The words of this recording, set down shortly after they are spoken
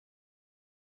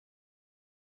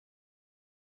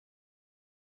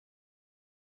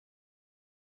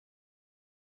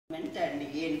and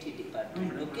ENT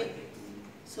department. Okay,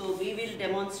 so we will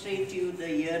demonstrate you the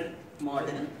ear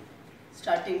model,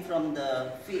 starting from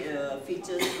the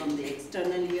features from the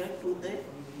external ear to the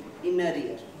inner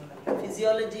ear.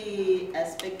 Physiology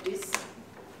aspect is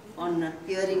on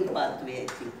hearing pathway, I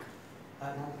think.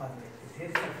 No pathway.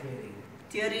 Theories of hearing.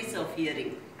 Theories of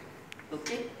hearing.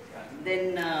 Okay.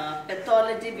 Then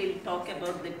pathology will talk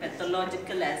about the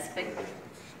pathological aspect,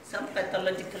 some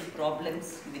pathological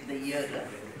problems with the ear.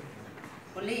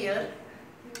 Only ear?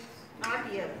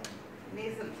 Not ear,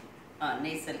 nasal.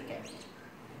 Nasal cavity.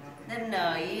 Then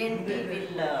ENT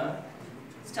will,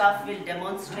 staff will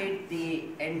demonstrate the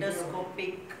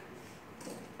endoscopic,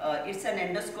 it's an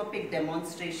endoscopic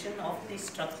demonstration of the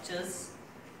structures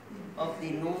of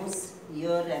the nose,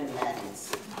 ear and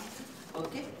larynx.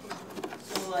 Okay,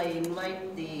 so I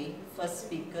invite the first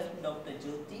speaker, Dr.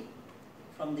 Jyoti,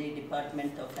 from the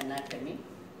Department of Anatomy,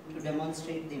 to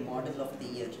demonstrate the model of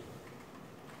the ear.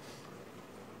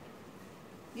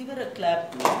 Give her a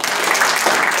clap.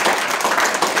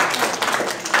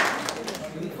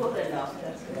 Before and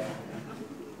after.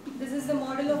 This is the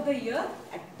model of the ear.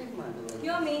 Active model.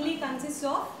 Ear mainly consists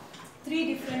of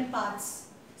 3 different parts.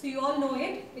 So you all know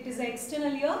it. It is the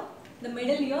external ear, the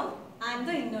middle ear and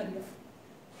the inner ear.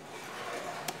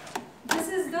 This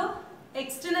is the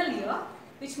external ear,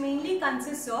 which mainly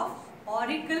consists of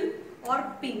auricle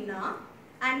or pinna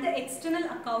and the external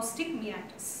acoustic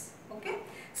meatus. Okay.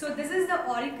 So this is the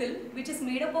auricle, which is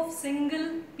made up of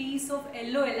single piece of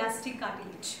yellow elastic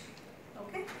cartilage.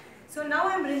 Okay. So now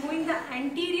I am removing the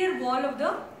anterior wall of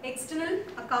the external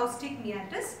acoustic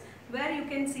meatus, where you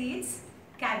can see its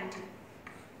cavity.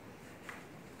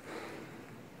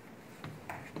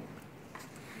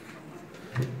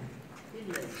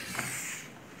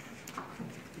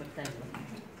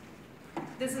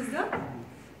 This is the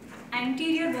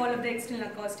anterior wall of the external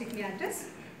acoustic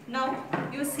meatus. Now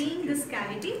you are seeing this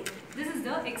cavity. This is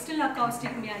the external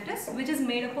acoustic meatus, which is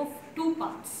made up of 2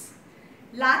 parts.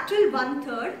 Lateral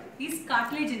 1/3 is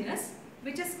cartilaginous,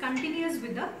 which is continuous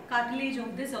with the cartilage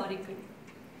of this auricle.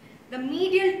 The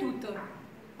medial 2/3,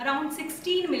 around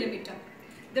 16 mm.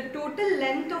 The total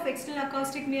length of external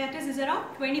acoustic meatus is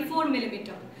around 24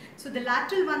 mm. So the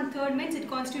lateral 1/3 means it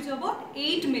constitutes about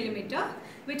 8 mm,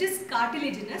 which is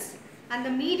cartilaginous, and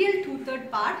the medial 2/3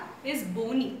 part is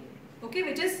bony, okay,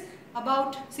 which is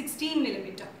about 16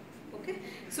 mm. Okay,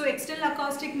 so external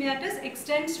acoustic meatus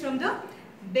extends from the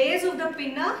base of the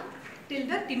pinna till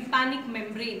the tympanic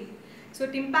membrane. So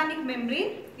tympanic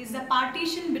membrane is the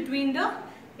partition between the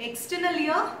external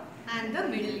ear and the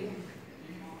middle ear.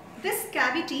 This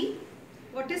cavity,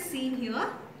 what is seen here,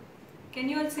 can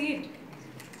you all see it?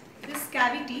 This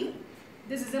cavity,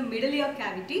 this is the middle ear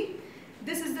cavity.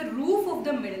 This is the roof of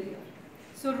the middle ear.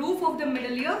 So roof of the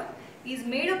middle ear is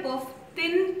made up of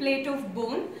thin plate of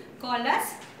bone called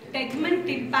as tegmen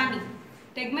tympani.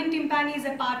 Tegmen tympani is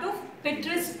a part of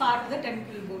petrous part of the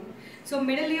temporal bone. So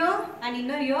middle ear and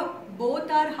inner ear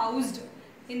both are housed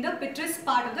in the petrous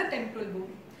part of the temporal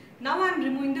bone. Now I am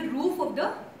removing the roof of the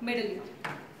middle ear.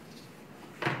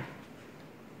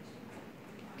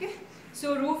 Okay,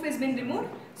 so roof has been removed.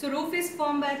 So roof is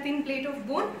formed by a thin plate of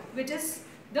bone, which is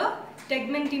the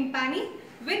tegmen tympani,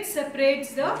 which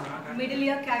separates the middle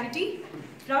ear cavity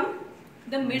from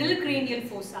the middle cranial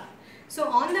fossa. So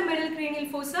on the middle cranial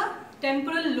fossa,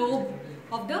 temporal lobe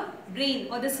of the brain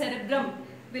or the cerebrum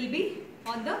will be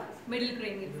on the middle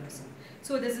cranial fossa.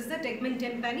 So this is the tegmen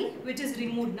tympani, which is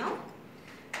removed now.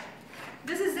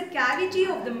 This is the cavity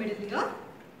of the middle ear.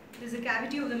 This is the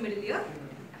cavity of the middle ear.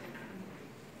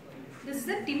 This is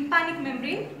the tympanic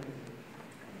membrane,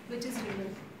 which is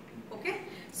removed. Okay.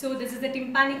 So this is the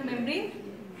tympanic membrane.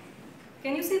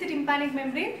 Can you see the tympanic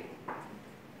membrane?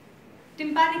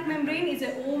 Tympanic membrane is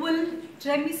an oval,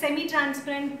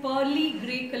 semi-transparent, pearly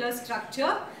grey color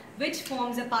structure which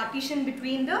forms a partition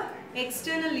between the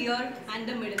external ear and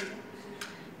the middle ear.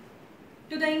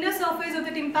 To the inner surface of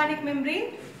the tympanic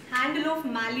membrane, handle of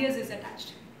malleus is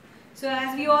attached. So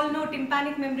as we all know,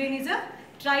 tympanic membrane is a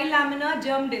trilaminar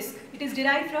germ disc. It is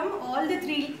derived from all the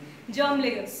 3 germ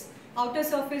layers. Outer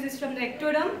surface is from the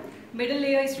ectoderm, middle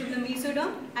layer is from the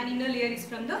mesoderm, and inner layer is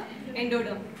from the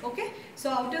endoderm. Okay, so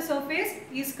outer surface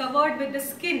is covered with the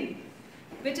skin,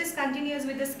 which is continuous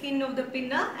with the skin of the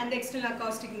pinna and the external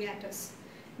acoustic meatus.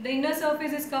 The inner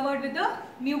surface is covered with the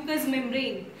mucous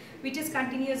membrane, which is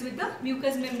continuous with the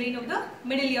mucous membrane of the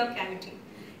middle ear cavity.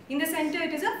 In the center,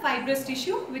 it is a fibrous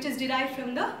tissue, which is derived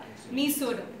from the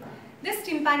mesoderm. This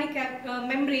tympanic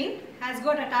membrane has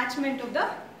got attachment of the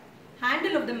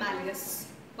handle of the malleus.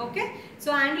 Okay,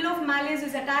 so handle of malleus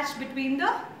is attached between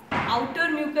the outer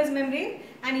mucous membrane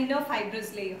and inner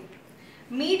fibrous layer.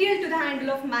 medial to the handle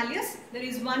of malleus, there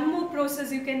is one more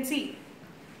process you can see.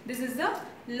 This is the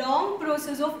long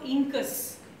process of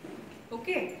incus.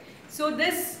 Okay. So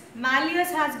this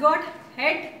malleus has got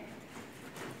head,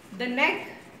 the neck.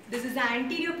 This is the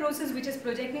anterior process which is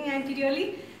projecting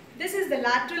anteriorly. This is the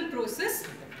lateral process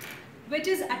which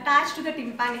is attached to the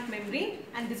tympanic membrane,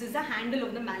 and this is the handle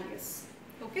of the malleus.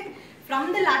 Okay.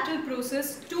 From the lateral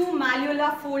process, two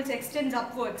malleolar folds extends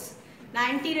upwards, the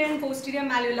anterior and posterior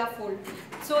malleolar fold.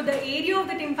 So the area of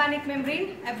the tympanic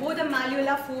membrane above the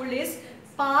malleolar fold is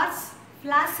pars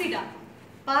flaccida.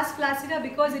 Pars flaccida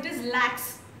because it is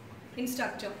lax in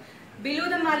structure. Below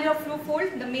the malleolar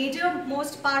fold, the major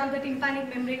most part of the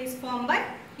tympanic membrane is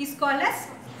called as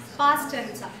pars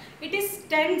tensa. It is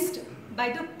tensed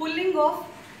by the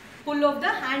pull of the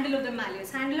handle of the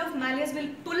malleus. Handle of malleus will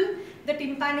pull the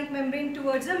tympanic membrane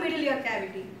towards the middle ear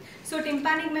cavity. So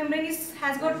tympanic membrane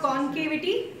has got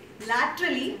concavity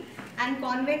laterally and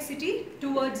convexity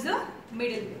towards the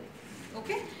middle ear.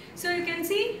 Okay. So you can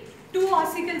see two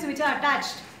ossicles which are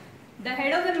attached. The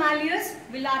head of the malleus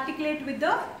will articulate with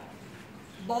the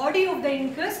body of the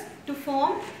incus to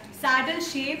form saddle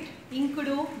shaped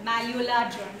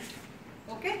incudo-malleolar joint.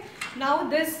 Okay. Now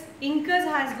this incus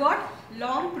has got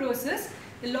long process.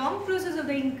 The long process of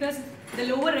the incus, the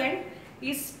lower end,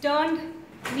 is turned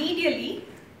medially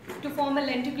to form a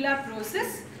lenticular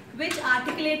process which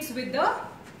articulates with the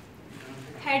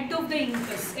head of the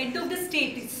incus, head of the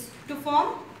stapes, to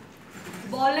form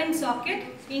ball and socket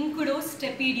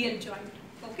incudo-stapedial joint.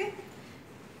 Okay.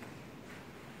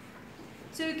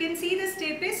 So you can see the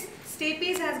stapes.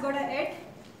 Stapes has got a head,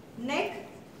 neck,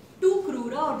 two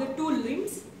crura or the two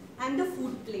limbs, and the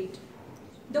foot plate.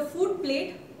 The foot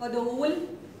plate or the oval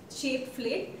shaped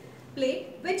plate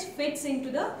which fits into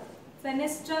the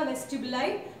fenestra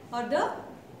vestibuli or the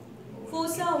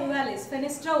fossa ovalis,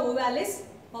 fenestra ovalis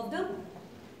of the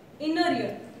inner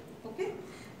ear. Okay.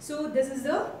 So this is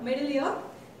the middle ear.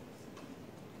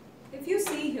 If you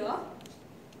see here,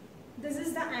 this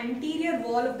is the anterior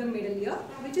wall of the middle ear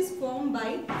which is formed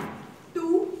by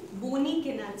two bony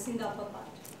canals in the upper part.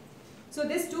 So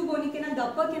this two bony canal, the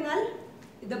upper canal,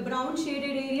 the brown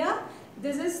shaded area,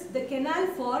 this is the canal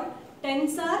for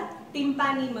tensor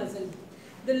tympani muscle.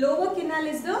 The lower canal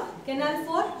is the canal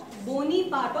for bony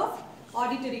part of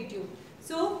auditory tube.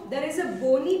 So there is a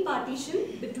bony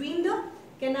partition between the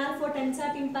canal for tensor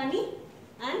tympani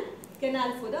and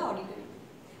canal for the auditory.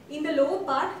 In the lower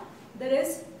part, there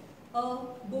is a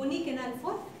bony canal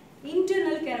for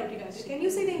internal carotid artery. Can you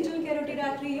see the internal carotid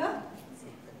artery here?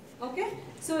 Okay.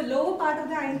 So lower part of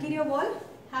the anterior wall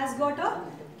has got a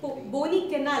bony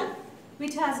canal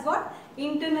which has got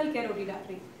internal carotid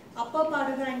artery. Upper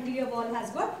part of the anterior wall has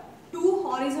got two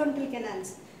horizontal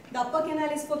canals. The upper canal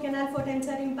is for canal for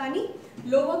tensor tympani.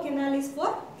 Lower canal is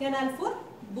for canal for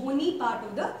bony part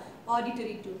of the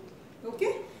auditory tube.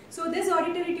 Okay. So this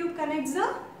auditory tube connects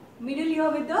the middle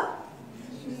ear with the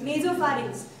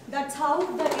nasopharynx. That's how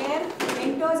the air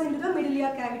enters into the middle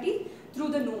ear cavity through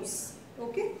the nose.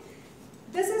 Okay.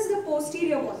 This is the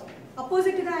posterior wall.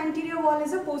 Opposite to the anterior wall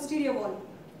is a posterior wall.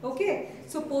 Okay.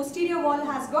 So posterior wall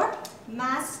has got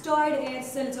mastoid air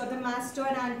cells or the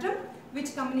mastoid antrum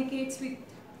which communicates with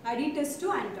adytus to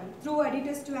antrum. Through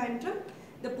adytus to antrum,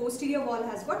 the posterior wall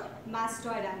has got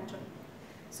mastoid antrum.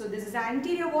 So this is the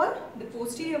anterior wall, the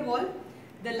posterior wall.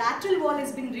 The lateral wall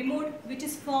has been removed which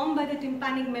is formed by the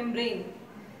tympanic membrane.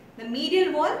 The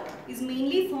medial wall is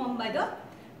mainly formed by the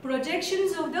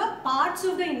projections of the parts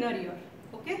of the inner ear.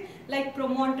 Okay, like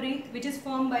promontory which is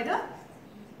formed by the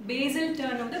basal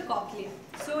turn of the cochlea.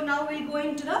 So now we'll go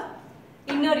into the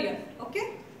inner ear.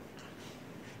 Okay.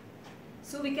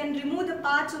 So we can remove the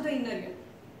parts of the inner ear.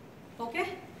 Okay.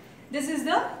 This is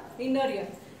the inner ear.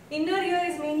 Inner ear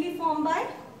is mainly formed by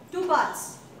two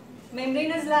parts,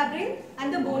 membranous labyrinth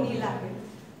and the bony labyrinth.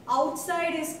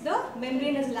 Outside is the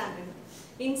membranous labyrinth.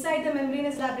 Inside the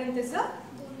membranous labyrinth is the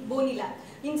bony labyrinth.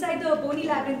 Inside the bony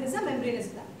labyrinth is the membranous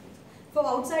labyrinth. For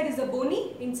outside is the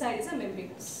bony, inside is the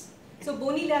membranous. So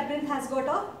bony labyrinth has got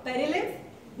a perilymph,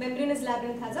 membranous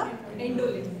labyrinth has a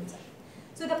endolymph inside.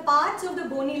 So the parts of the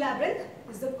bony labyrinth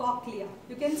is the cochlea.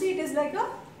 You can see it is like a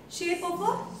shape of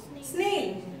a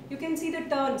snail. You can see the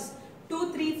turns,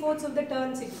 2/3/4 of the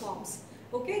turns it forms.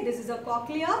 Okay, this is a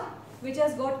cochlea which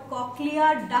has got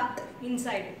cochlear duct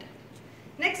inside it.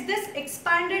 Next, this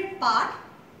expanded part,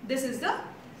 this is the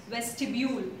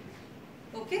vestibule.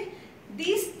 Okay,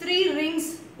 these three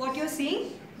rings, what you are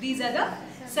seeing, these are the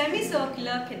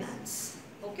semicircular canals.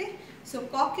 Okay, so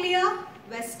cochlea,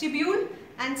 vestibule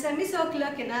and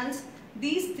semicircular canals,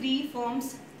 these three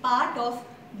forms part of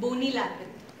bony labyrinth.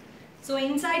 So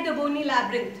inside the bony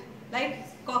labyrinth,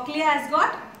 like cochlea has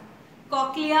got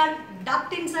cochlear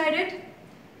duct inside it.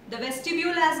 The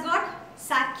vestibule has got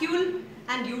saccule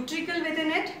and utricle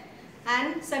within it,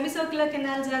 and semicircular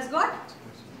canals has got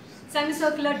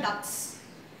semicircular ducts.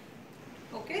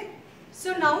 Okay.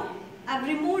 So now I have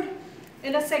removed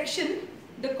in a section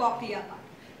the cochlea part.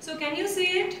 So can you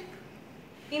see it?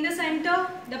 In the center,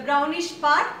 the brownish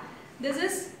part, this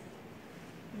is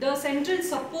the central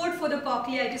support for the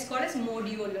cochlea. It is called as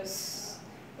modulus.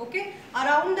 Okay.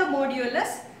 Around the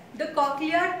modulus, the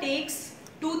cochlea takes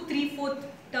 2 3/4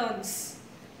 turns.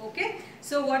 Okay.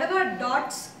 So whatever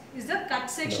dots is the cut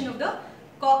section of the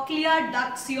cochlear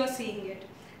ducts you are seeing it,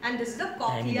 and this is the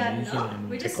cochlear nerve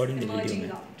which is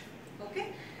emerging out. Okay.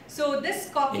 So this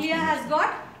cochlea has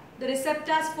got the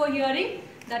receptors for hearing,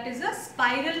 that is a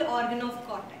spiral organ of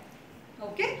cortex.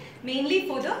 Okay. Mainly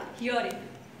for the hearing.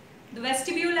 The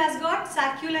vestibule has got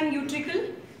saccule and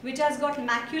utricle, which has got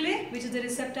maculae, which is the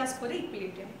receptors for the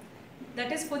equilibrium.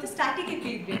 That is for the static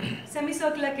equilibrium.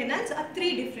 Semicircular canals are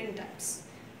 3 different types.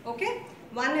 Okay.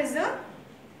 One is the,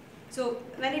 so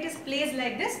when it is placed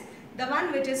like this, the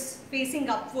one which is facing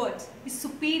upwards is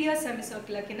superior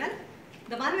semicircular canal.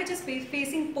 The one which is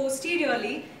facing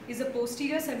posteriorly is the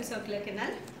posterior semicircular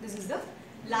canal. This is the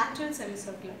lateral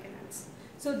semicircular canals.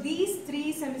 So these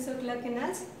 3 semicircular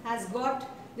canals has got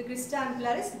the crista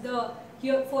ampularis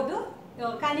here for the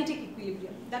kinetic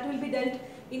equilibrium. That will be dealt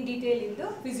in detail in the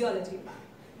physiology part.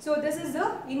 So this is the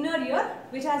inner ear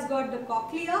which has got the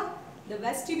cochlea, the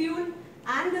vestibule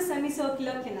and the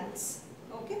semicircular canals.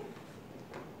 Okay.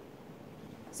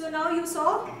 So now you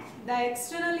saw the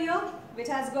external ear which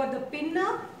has got the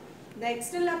pinna, the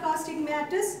external acoustic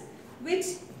meatus which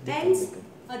ends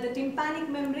at the tympanic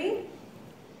membrane,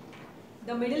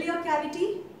 the middle ear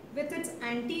cavity with its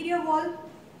anterior wall,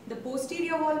 the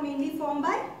posterior wall mainly formed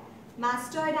by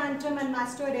mastoid antrum and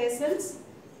mastoid air cells,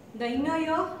 the inner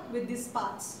ear with these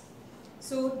parts.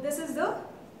 So this is the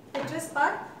petrous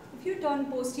part. If you turn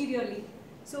posteriorly,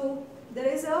 so there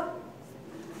is a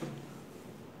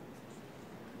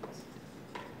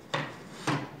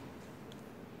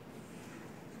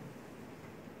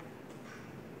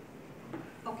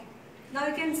okay. Now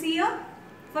you can see a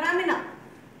foramina,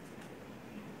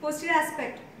 posterior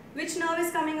aspect. Which nerve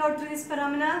is coming out through this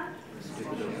foramina?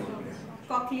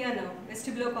 Cochlear nerve,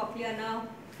 vestibulocochlear nerve,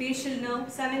 facial nerve,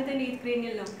 7th and 8th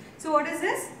cranial nerve. So what is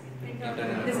this?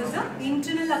 This is the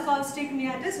internal acoustic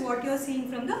meatus, what you are seeing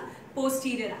from the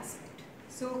posterior aspect.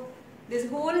 So this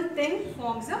whole thing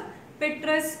forms a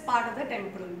petrous part of the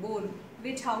temporal bone,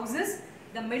 which houses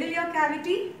the middle ear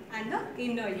cavity and the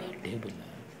inner ear. Is it clear?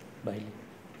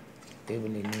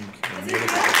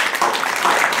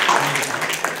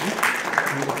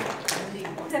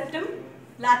 Septum,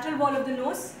 lateral wall of the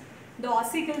nose, the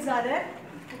ossicles are there.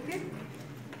 Okay.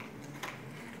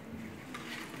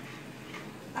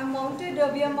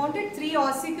 We have mounted 3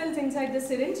 ossicles inside the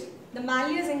syringe. The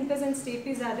malleus, incus and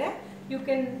stapes are there. You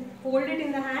can hold it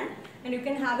in the hand and you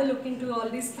can have a look into all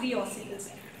these 3 ossicles.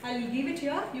 I will give it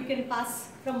here. You can pass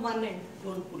from one end.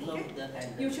 Don't pull out the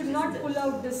hand. You should not pull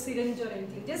out the syringe or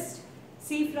anything. Just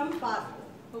see from far.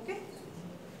 Okay.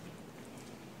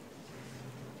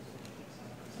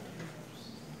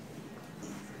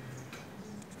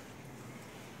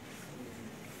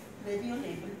 Were you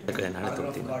able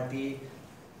to?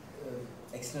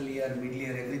 External ear, middle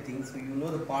ear, everything. So you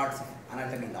know the parts of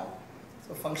anatomy now.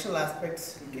 So functional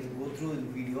aspects you can go through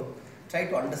in video. Try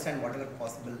to understand whatever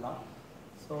possible now.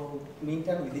 So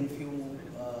meantime, within few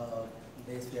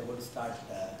days we are going to start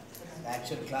the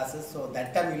actual classes. So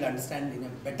that time you will understand in a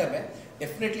better way.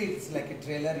 Definitely it's like a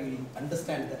trailer. You will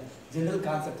understand the general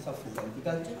concepts of hearing,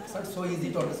 because it's not so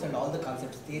easy to understand all the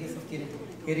concepts. Theories of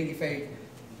hearing, if I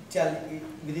tell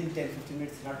within 10-15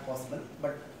 minutes, it's not possible.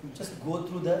 But you just go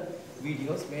through the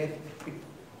videos where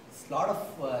it's a lot of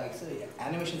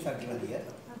animations are given here.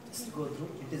 Just go through.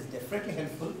 It is definitely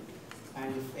helpful.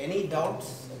 And if any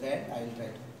doubts there, I will try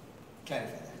to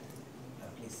clarify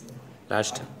that. Please.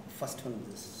 Last. First one,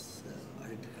 this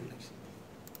auditory conduction.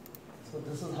 So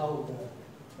this is how the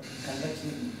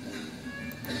conduction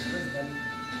is done.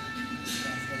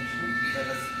 Transduction. Let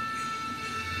us.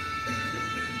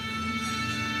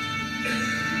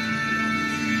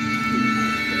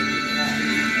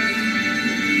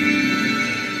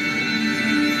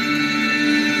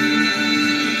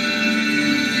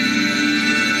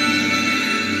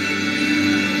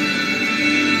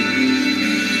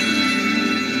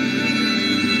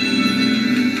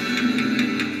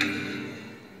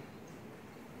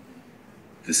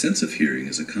 The sense of hearing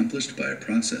is accomplished by a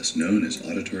process known as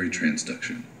auditory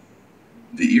transduction.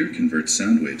 The ear converts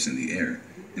sound waves in the air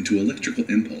into electrical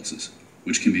impulses,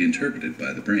 which can be interpreted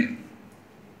by the brain.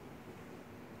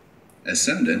 As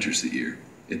sound enters the ear,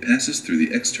 it passes through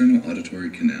the external auditory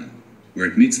canal, where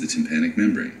it meets the tympanic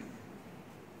membrane.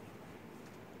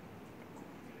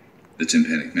 The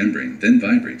tympanic membrane then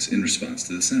vibrates in response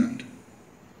to the sound.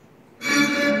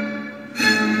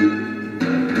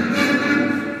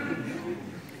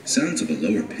 Sounds of a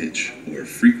lower pitch, or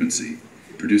frequency,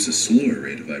 produce a slower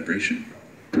rate of vibration.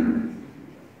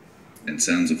 And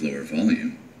sounds of lower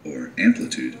volume, or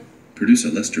amplitude, produce a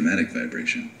less dramatic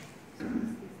vibration.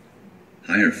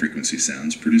 Higher frequency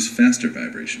sounds produce faster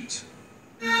vibrations.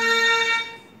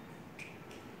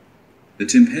 The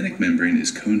tympanic membrane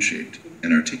is cone-shaped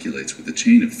and articulates with a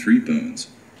chain of 3 bones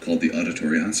called the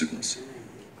auditory ossicles.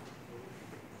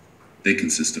 They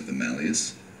consist of the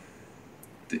malleus,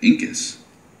 the incus,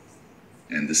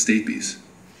 and the stapes.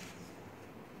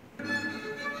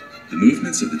 The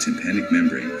movements of the tympanic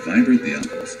membrane vibrate the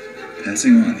ossicles,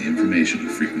 passing on the information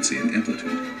of frequency and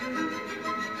amplitude.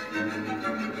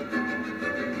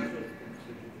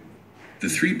 The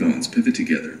 3 bones pivot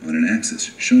together on an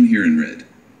axis shown here in red.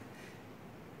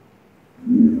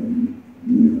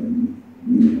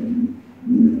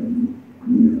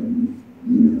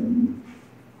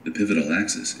 The pivotal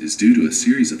axis is due to a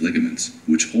series of ligaments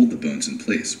which hold the bones in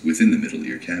place within the middle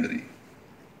ear cavity.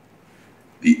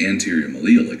 The anterior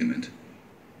malleal ligament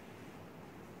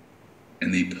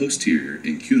and the posterior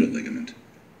incutal ligament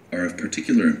are of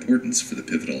particular importance for the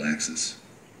pivotal axis.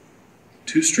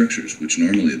 2 structures which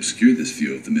normally obscure this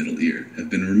view of the middle ear have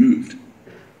been removed.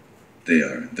 They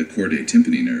are the chordae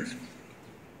tympani nerve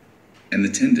and the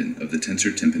tendon of the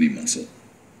tensor tympani muscle.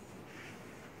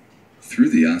 Through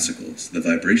the ossicles, the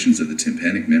vibrations of the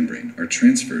tympanic membrane are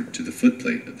transferred to the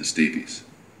footplate of the stapes.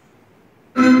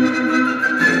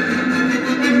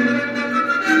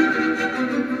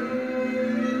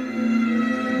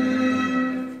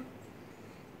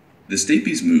 The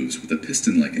stapes moves with a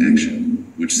piston-like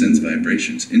action, which sends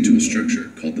vibrations into a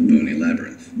structure called the bony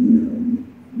labyrinth.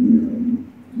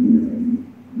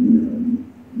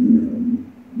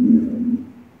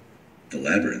 The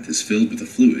labyrinth is filled with a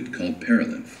fluid called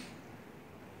perilymph.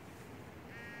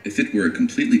 If it were a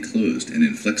completely closed and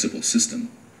inflexible system,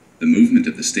 the movement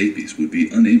of the stapes would be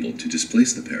unable to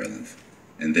displace the perilymph,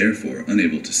 and therefore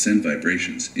unable to send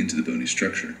vibrations into the bony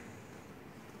structure.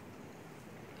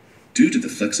 Due to the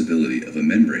flexibility of a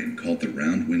membrane called the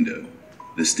round window,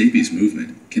 the stapes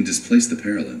movement can displace the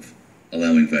perilymph,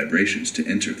 allowing vibrations to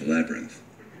enter the labyrinth.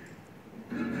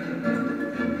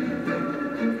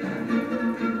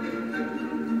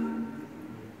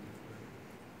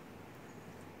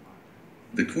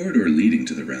 The corridor leading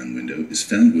to the round window is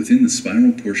found within the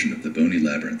spiral portion of the bony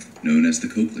labyrinth, known as the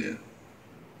cochlea.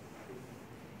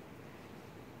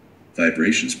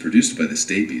 Vibrations produced by the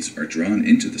stapes are drawn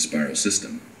into the spiral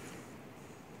system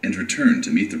and return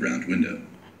to meet the round window.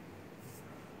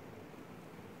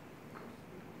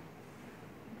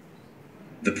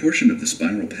 The portion of the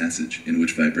spiral passage in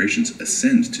which vibrations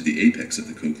ascend to the apex of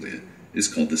the cochlea is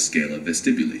called the scala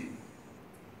vestibuli.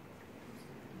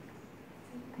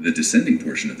 The descending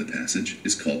portion of the passage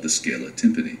is called the scala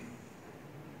tympani.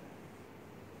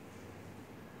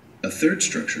 A third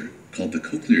structure, called the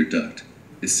cochlear duct,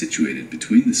 is situated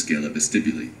between the scala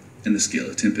vestibuli and the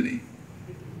scala tympani.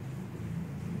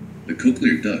 The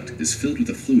cochlear duct is filled with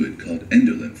a fluid called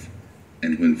endolymph,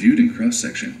 and when viewed in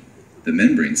cross-section, the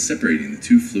membranes separating the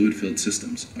 2 fluid-filled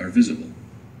systems are visible.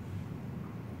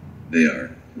 They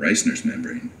are Reissner's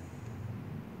membrane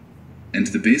and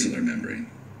the basilar membrane.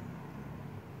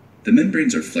 The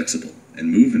membranes are flexible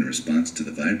and move in response to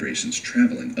the vibrations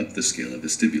traveling up the scala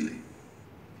vestibuli.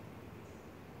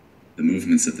 The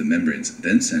movements of the membranes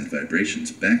then send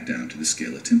vibrations back down to the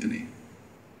scala tympani.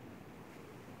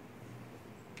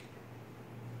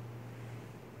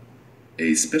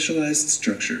 A specialized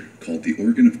structure called the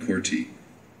organ of Corti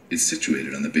is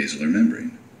situated on the basilar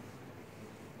membrane.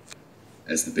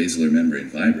 As the basilar membrane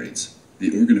vibrates,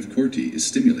 the organ of Corti is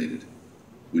stimulated,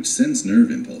 which sends nerve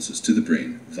impulses to the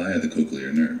brain via the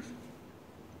cochlear nerve.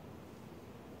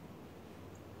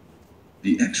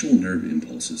 The actual nerve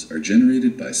impulses are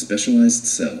generated by specialized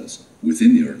cells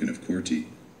within the organ of Corti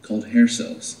called hair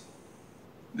cells.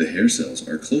 The hair cells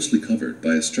are closely covered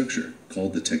by a structure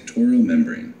called the tectorial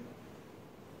membrane.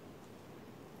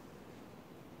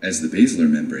 As the basilar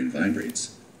membrane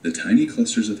vibrates, the tiny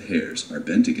clusters of hairs are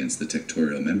bent against the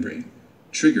tectorial membrane,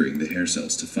 triggering the hair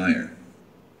cells to fire.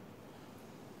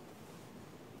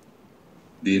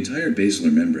 The entire basilar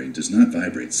membrane does not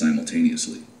vibrate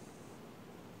simultaneously.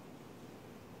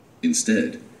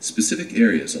 Instead, specific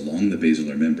areas along the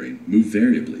basilar membrane move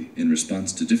variably in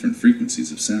response to different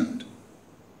frequencies of sound.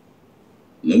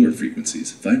 Lower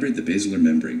frequencies vibrate the basilar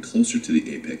membrane closer to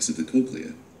the apex of the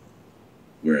cochlea,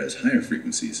 whereas higher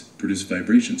frequencies produce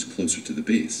vibrations closer to the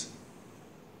base.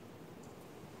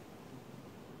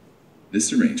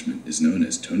 This arrangement is known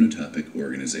as tonotopic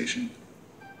organization.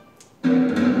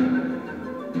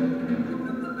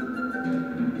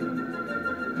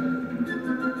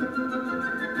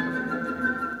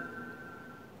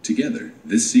 Together,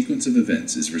 this sequence of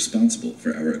events is responsible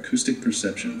for our acoustic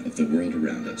perception of the world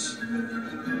around us.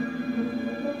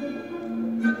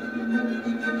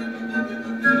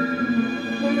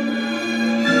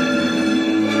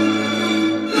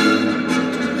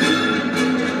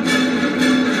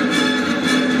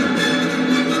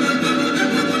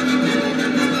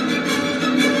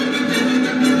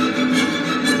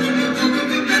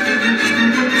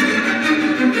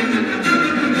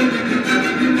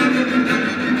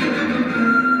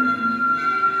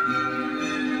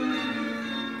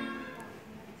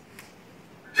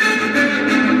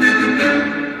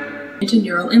 Into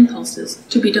neural impulses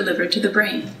to be delivered to the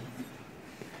brain.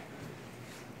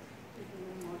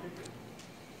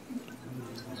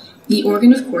 The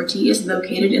organ of Corti is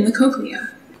located in the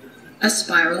cochlea, a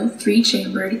spiral,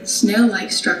 three-chambered,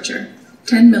 snail-like structure,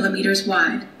 10 millimeters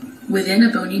wide, within a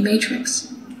bony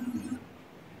matrix.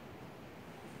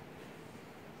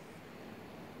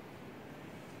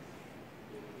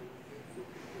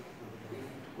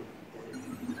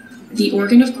 The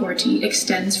organ of Corti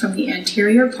extends from the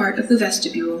anterior part of the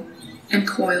vestibule and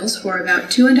coils for about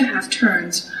 2.5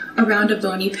 turns around a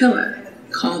bony pillar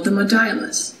called the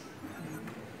modilus.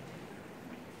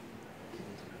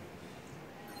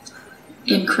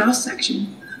 In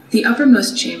cross-section, the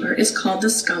uppermost chamber is called the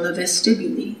scala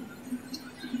vestibuli.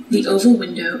 The oval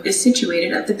window is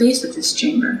situated at the base of this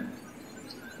chamber.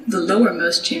 The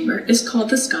lowermost chamber is called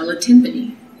the scala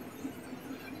tympani.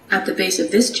 At the base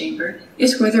of this chamber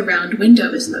is where the round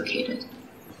window is located.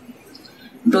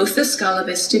 Both the scala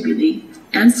vestibuli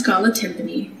and scala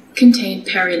tympani contain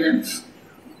perilymph.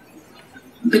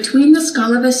 Between the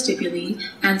scala vestibuli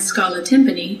and scala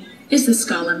tympani is the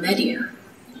scala media.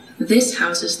 This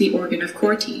houses the organ of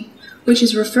Corti, which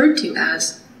is referred to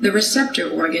as the receptor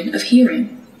organ of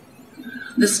hearing.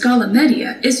 The scala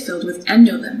media is filled with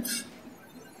endolymph.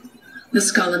 The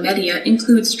scala media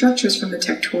includes structures from the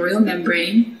tectorial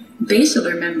membrane,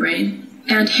 basilar membrane,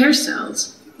 and hair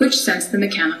cells, which sense the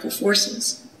mechanical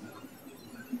forces.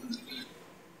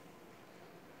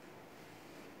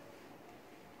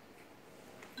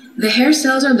 The hair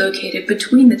cells are located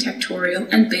between the tectorial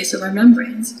and basilar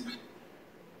membranes.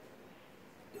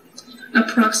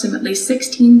 Approximately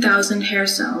 16,000 hair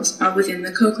cells are within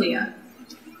the cochlea.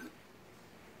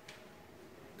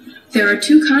 There are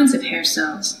two kinds of hair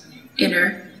cells,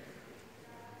 inner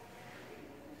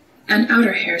and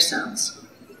outer hair cells.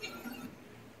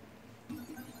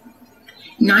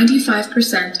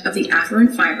 95% of the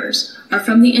afferent fibers are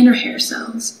from the inner hair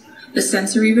cells, the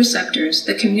sensory receptors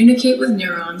that communicate with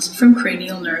neurons from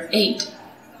cranial nerve 8.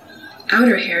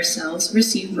 Outer hair cells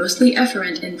receive mostly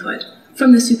efferent input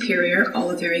from the superior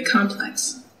olivary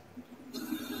complex.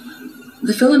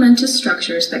 The filamentous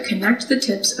structures that connect the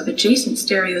tips of adjacent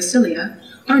stereocilia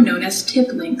are known as tip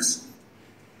links.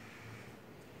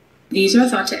 These are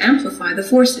thought to amplify the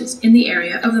forces in the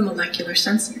area of the molecular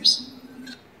sensors.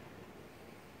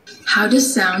 How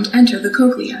does sound enter the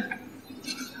cochlea?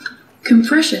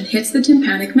 Compression hits the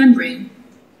tympanic membrane,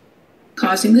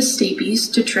 causing the stapes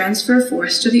to transfer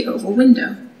force to the oval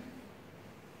window.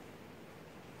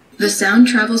 The sound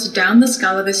travels down the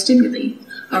scala vestibuli,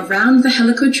 around the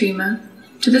helicotrema,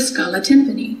 to the scala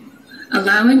tympani,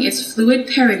 allowing its fluid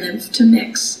perilymph to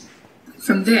mix.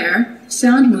 From there,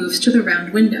 sound moves to the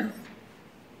round window.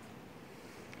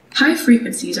 High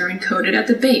frequencies are encoded at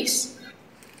the base,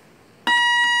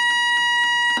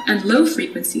 and low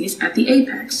frequencies at the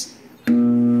apex.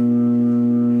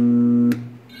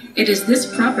 It is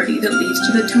this property that leads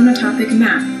to the tonotopic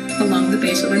map along the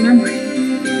basilar membrane.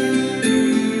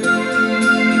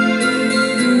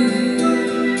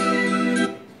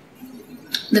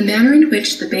 The manner in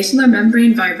which the basilar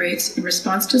membrane vibrates in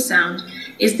response to sound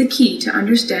is the key to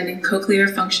understanding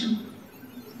cochlear function.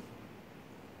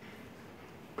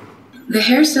 The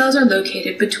hair cells are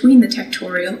located between the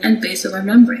tectorial and basilar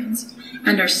membranes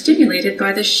and are stimulated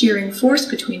by the shearing force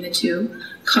between the two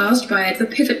caused by the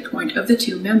pivot point of the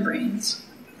two membranes.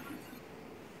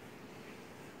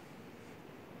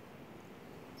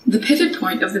 The pivot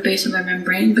point of the basilar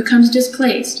membrane becomes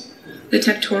displaced. The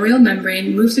tectorial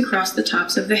membrane moves across the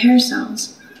tops of the hair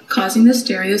cells, causing the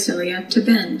stereocilia to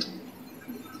bend.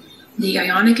 The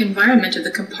ionic environment of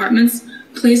the compartments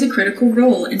plays a critical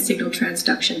role in signal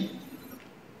transduction.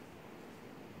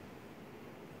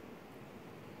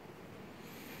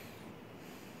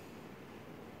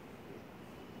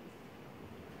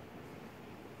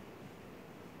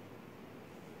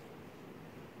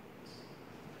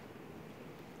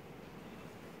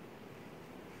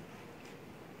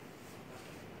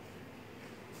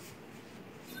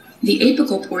 The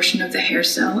apical portion of the hair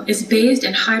cell is bathed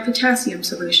in high potassium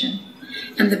solution,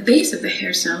 and the base of the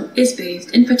hair cell is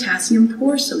bathed in potassium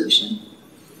poor solution.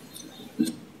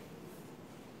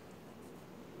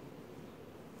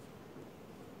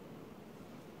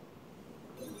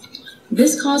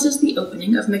 This causes the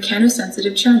opening of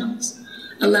mechanosensitive channels,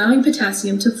 allowing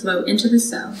potassium to flow into the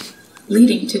cell,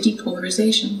 leading to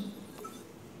depolarization.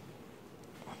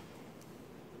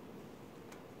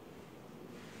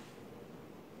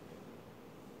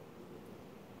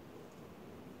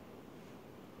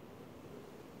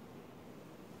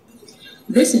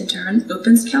 This in turn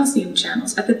opens calcium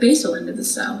channels at the basal end of the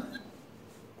cell,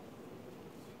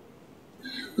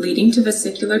 leading to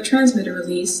vesicular transmitter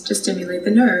release to stimulate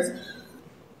the nerve.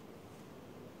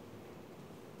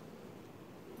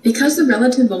 Because the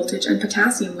relative voltage and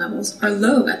potassium levels are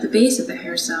low at the base of the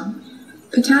hair cell,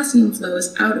 potassium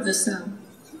flows out of the cell.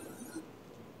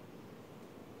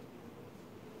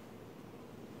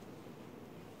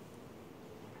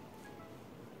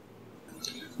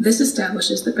 This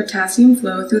establishes that potassium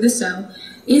flow through the cell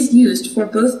is used for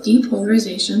both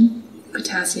depolarization,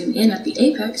 potassium in at the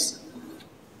apex,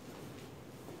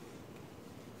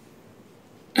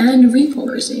 and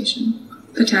repolarization,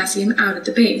 potassium out at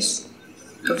the base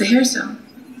of the hair cell.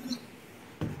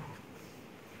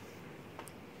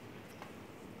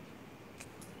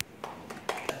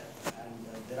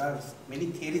 And there are many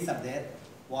theories are there.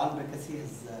 Von Bekasi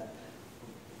has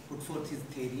put forth his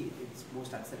theory. It's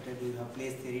most accepted. You have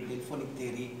place theory, telephonic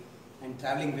theory, and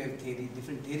traveling wave theory.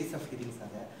 Different theories of hearings are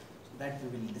there. So that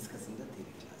we will discuss in the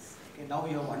theory class. Okay. Now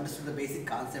you have understood the basic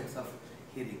concepts of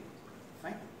hearing.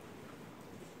 Fine.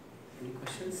 Any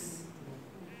questions?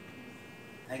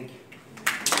 Thank you.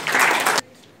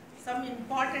 Some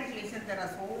important lessons, there are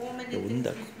so many things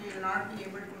which we will not be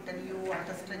able to tell you at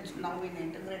a stretch now in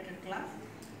integrated class.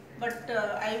 But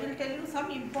I will tell you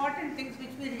some important things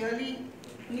which we really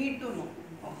need to know.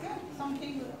 Okay?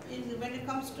 Something is, when it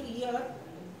comes to ear,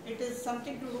 it is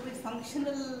something to do with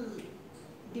functional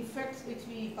defects which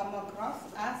we come across.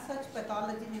 As such,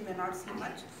 pathology we may not see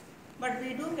much. But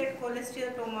we do get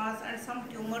cholesteatomas and some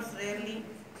tumors rarely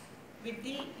with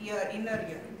the ear, inner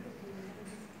ear.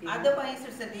 Otherwise,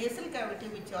 it's a nasal cavity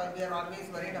which we are always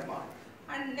worried about.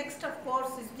 And next, of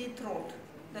course, is the throat,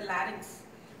 the larynx,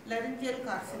 laryngeal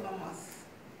carcinomas,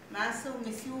 massive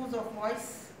misuse of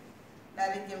voice,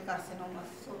 laryngeal carcinomas.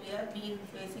 So we have been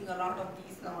facing a lot of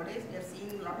these nowadays. We are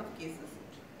seeing a lot of cases.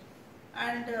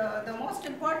 And the most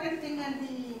important thing and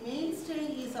the mainstay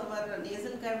is our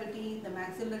nasal cavity, the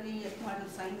maxillary, ethmoidal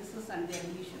sinuses, and their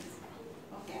lesions.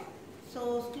 Okay.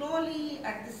 So slowly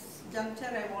at this juncture,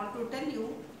 I want to tell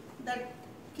you that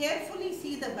carefully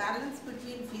see the balance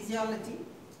between physiology,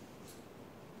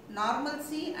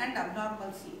 normalcy and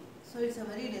abnormalcy. So it's a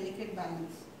very delicate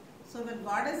balance. So when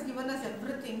God has given us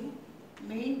everything,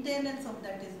 maintenance of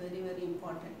that is very, very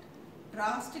important.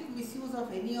 Drastic misuse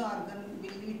of any organ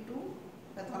will lead to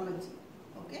pathology.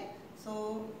 Okay?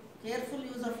 So careful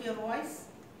use of your voice,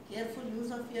 careful use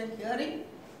of your hearing.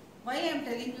 Why I am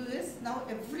telling you is, now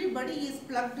everybody is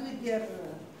plugged with their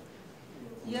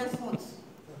earphones.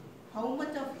 How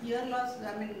much of hearing loss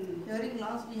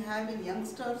we have in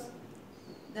youngsters.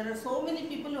 There are so many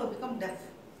people who have become deaf.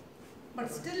 But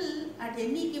still, at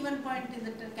any given point in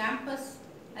the campus,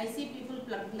 I see people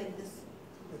plugged like this.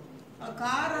 A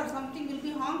car or something will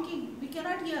be honking. We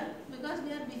cannot hear because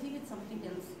we are busy with something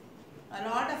else. A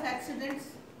lot of accidents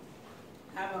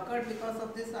have occurred because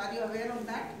of this. Are you aware of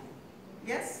that?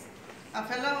 Yes? A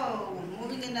fellow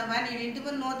moving in a van, he didn't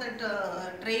even know that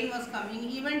a train was coming.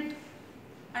 He went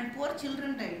and poor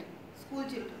children died, school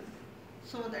children.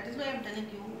 So that is why I am telling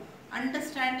you,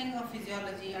 understanding of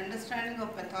physiology, understanding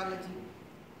of pathology.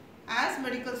 As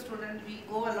medical students, we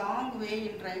go a long way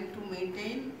in trying to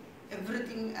maintain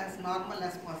everything as normal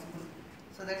as possible.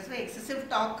 So that is why excessive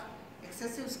talk,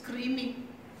 excessive screaming,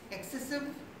 excessive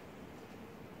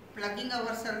plugging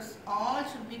ourselves, all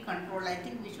should be controlled. I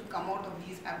think we should come out of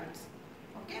these habits.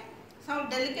 Okay? So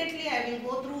delicately I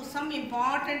will go through some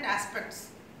important aspects.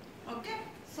 Okay?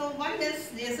 So one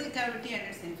is nasal cavity and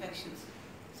its infections.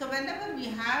 So whenever we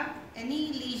have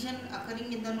any lesion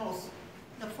occurring in the nose,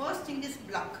 the first thing is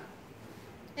block.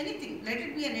 Anything, let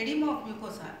it be an edema of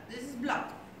mucosa, this is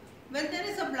block. When there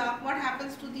is a block, what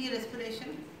happens to the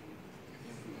respiration?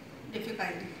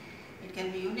 Difficulty. It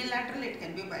can be unilateral, it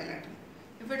can be bilateral.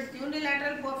 If it is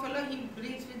unilateral, poor fellow, he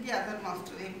breathes with the other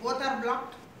nostril. If both are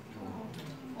blocked,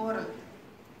 oral.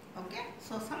 Okay?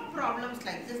 So some problems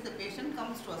like this, the patient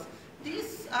comes to us.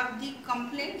 These are the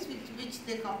complaints with which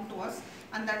they come to us,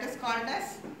 and that is called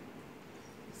as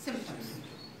symptoms.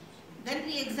 Then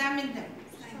we examine them.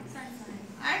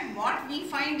 and what we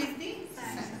find is the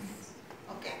sinus.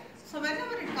 Okay. So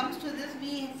whenever it comes to this,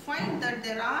 we find that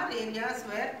there are areas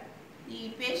where the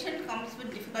patient comes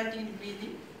with difficulty in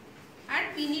breathing, and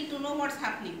we need to know what's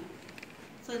happening.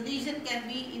 So lesion can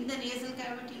be in the nasal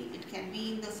cavity, it can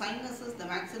be in the sinuses, the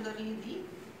maxillary,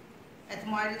 the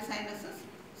ethmoidal sinuses.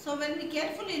 So when we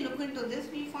carefully look into this,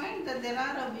 we find that there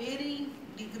are a varying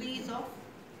degrees of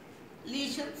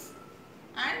lesions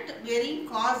and varying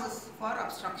causes for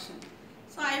obstruction.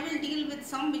 So I will deal with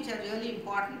some which are really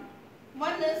important.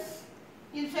 One is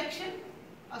infection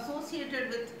associated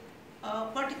with a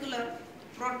particular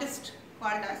protist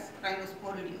called as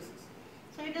rhinosporidiosis.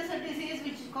 So it is a disease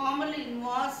which commonly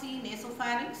involves the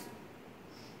nasopharynx,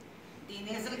 the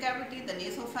nasal cavity, the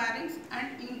nasopharynx,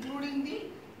 and including the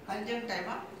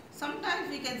conjunctiva. Sometimes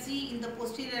we can see in the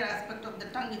posterior aspect of the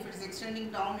tongue if it is extending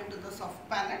down into the soft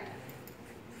palate.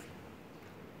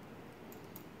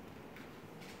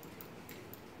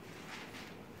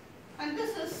 And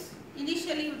this is,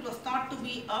 initially it was thought to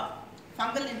be a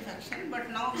fungal infection, but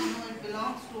now we know it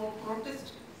belongs to a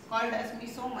protist called as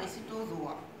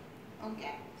Musem.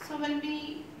 Okay. So when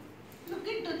we look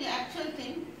into the actual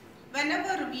thing,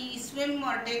 whenever we swim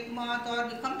or take bath or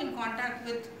we come in contact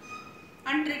with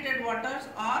untreated waters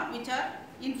or which are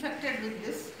infected with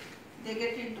this, they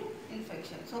get into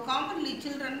infection. So commonly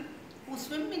children who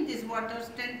swim in these waters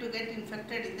tend to get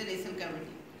infected in the nasal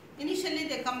cavity. Initially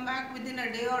they come back within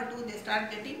a day or two, they start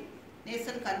getting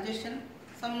nasal congestion,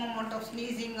 some amount of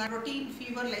sneezing or routine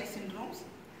fever-like syndromes.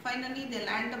 Finally they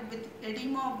land up with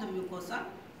edema of the mucosa.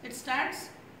 It starts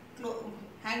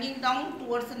hanging down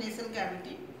towards the nasal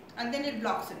cavity and then it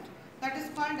blocks it. That is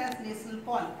called as nasal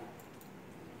polyp.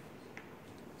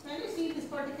 Can you see this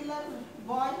particular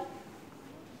boy?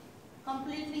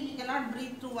 Completely he cannot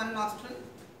breathe through one nostril.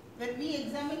 When we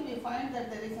examine, we find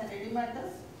that there is an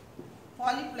edematous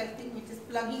polyp-like thing which is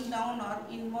plugging down or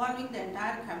involving the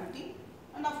entire cavity.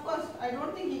 And of course, I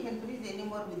don't think he can breathe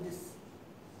anymore with this.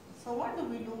 So what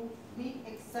do? We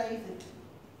excise it.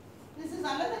 This is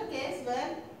another case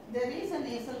where there is a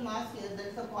nasal mass here, there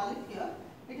is a polyp here.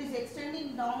 It is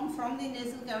extending down from the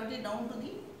nasal cavity down to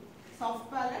the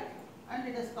soft palate and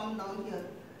it has come down here.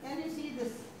 Can you see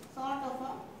this sort of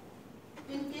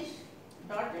a pinkish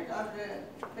dotted or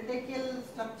petechial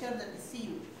structure that is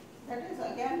seen? That is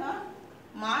again a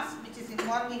mass which is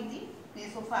involving the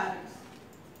nasopharynx.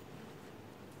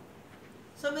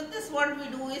 So with this what we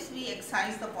do is we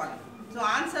excise the polyp. So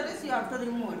answer is you have to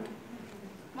remove it.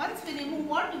 Once we remove,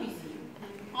 what do we see?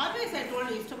 Always I told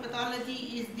you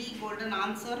histopathology is the golden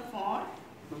answer for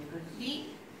the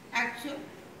actual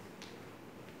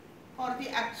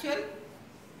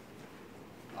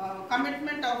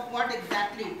commitment of what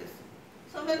exactly it is.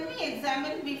 So when we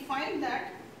examine, we find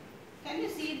that, can you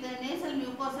see the nasal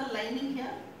mucosal lining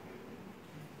here?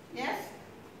 Yes?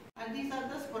 And these are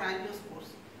the sporangiospores.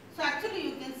 So actually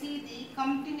you can see the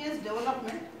continuous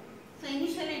development. So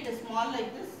initially it is small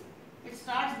like this. It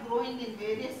starts growing in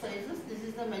various sizes. This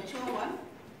is the mature one.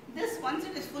 This, once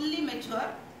it is fully mature,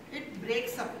 it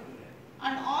breaks up.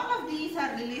 And all of these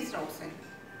are released outside.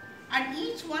 And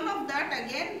each one of that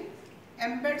again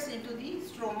embeds into the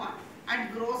stroma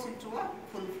and grows into a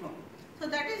full flow. So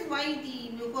that is why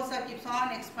the mucosa keeps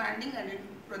on expanding and it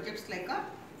projects like a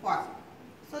polyp.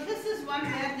 So this is one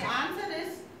where the answer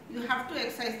is you have to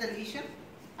excise the lesion,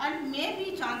 and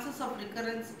maybe chances of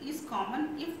recurrence is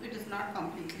common if it is not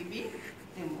completely being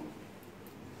removed.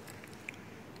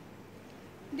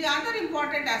 The other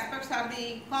important aspects are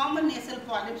the common nasal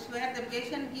polyps where the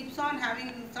patient keeps on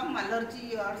having some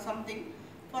allergy or something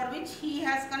for which he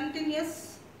has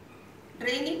continuous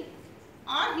draining,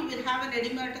 or he will have an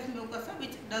edematous mucosa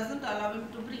which doesn't allow him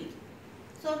to breathe.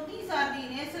 So these are the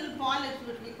nasal polyps,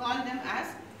 which we call them as,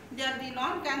 they are the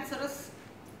non-cancerous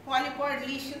polypoid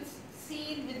lesions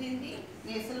seen within the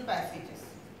nasal passages.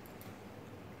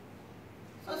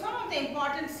 So some of the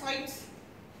important sites,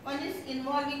 one is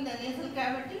involving the nasal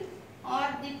cavity or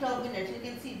the turbinates. You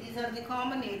can see these are the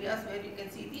common areas where you can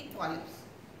see the polyps.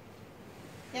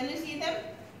 Can you see them?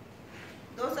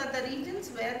 Those are the regions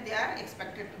where they are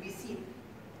expected to be seen.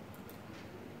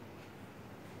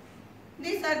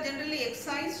 These are generally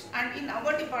excised, and in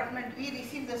our department we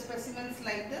receive the specimens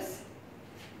like this.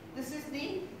 This is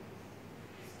the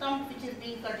stump which is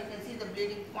being cut. You can see the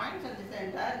bleeding points, and this is the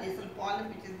entire nasal polyp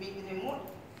which is being removed.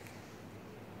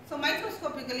 So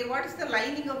microscopically, what is the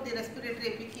lining of the respiratory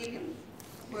epithelium?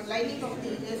 The lining of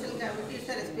the nasal cavity is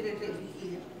the respiratory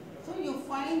epithelium. So you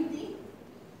find the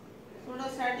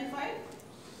pseudostratified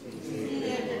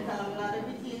ciliated columnar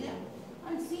epithelium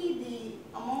and see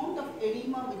the amount of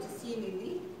edema which is seen in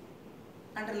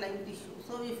the underlying tissue.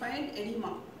 So we find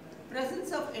edema.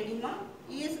 presence of edema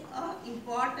is an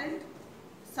important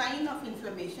sign of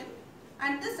inflammation,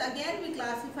 and this again we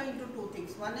classify into two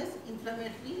things. One is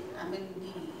inflammatory,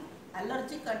 the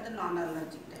allergic and the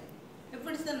non-allergic type. If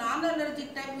it is the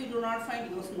non-allergic type, we do not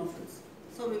find eosinophils.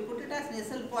 So we put it as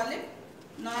nasal polyp,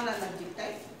 non-allergic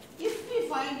type. If we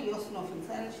find eosinophils,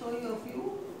 I will show you a few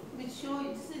which show,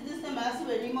 this is the massive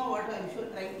edema what I am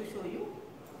trying to show you.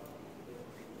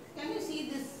 Can you see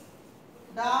this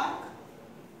dark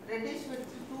reddish with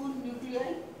two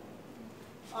nuclei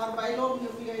or bilobe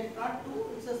nuclei, not two,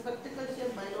 it's a spectacle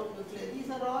shaped bilobe nuclei. These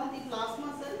are all the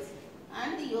plasma cells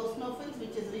and the eosinophils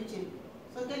which is rich in.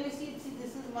 So can you see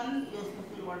this is one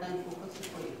eosinophil what I am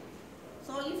focusing for you.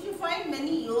 So if you find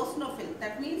many eosinophil,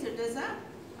 that means it is a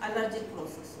allergic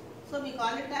process. So we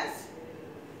call it as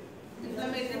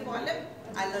inflammatory polyp,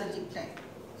 allergic type.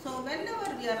 So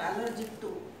whenever we are allergic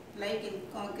to, like in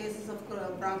cases of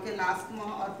bronchial asthma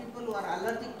or people who are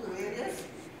allergic to various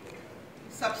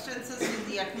substances in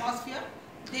the atmosphere,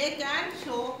 they can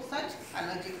show such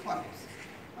allergic polyps.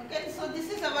 Okay, so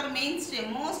this is our mainstay.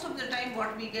 Most of the time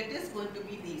what we get is going to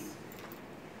be these.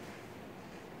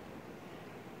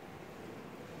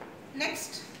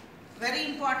 Next, very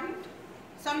important,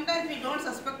 sometimes we don't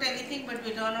suspect anything but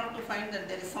we turn out to find that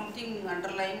there is something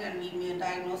underlying and we may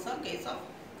diagnose a case of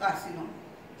carcinoma.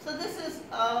 So this is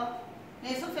a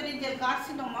nasopharyngeal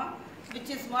carcinoma, which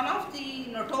is one of the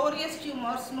notorious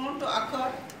tumors known to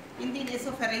occur in the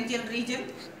nasopharyngeal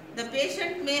region. The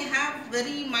patient may have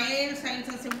very mild signs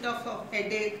and symptoms of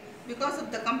headache because of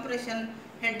the compression,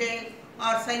 headache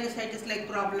or sinusitis like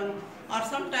problem, or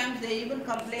sometimes they even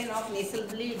complain of nasal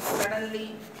bleed,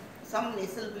 suddenly some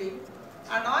nasal bleed.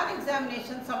 And on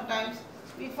examination sometimes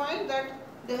we find that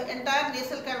the entire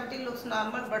nasal cavity looks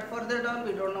normal, but further down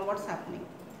we don't know what's happening.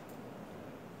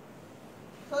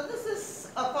 So this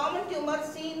is a common tumor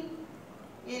seen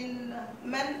in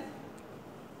men,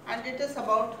 and it is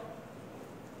about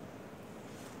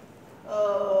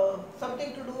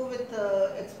something to do with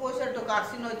exposure to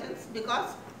carcinogens,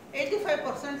 because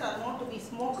 85% are known to be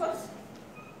smokers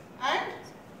and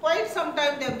quite some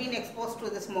time they have been exposed to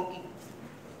the smoking.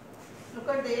 Look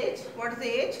at the age. What is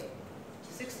the age?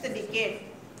 6th decade.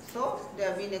 So they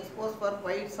have been exposed for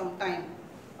quite some time.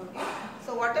 Okay.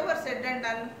 So whatever said and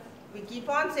done, we keep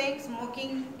on saying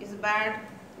smoking is bad.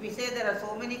 We say there are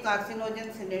so many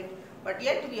carcinogens in it, but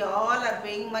yet we all are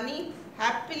paying money,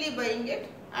 happily buying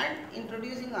it and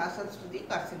introducing ourselves to the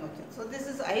carcinogen. So this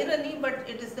is irony, but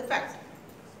it is the fact.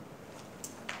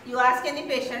 You ask any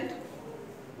patient,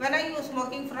 when are you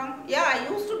smoking from? Yeah, I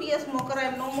used to be a smoker, I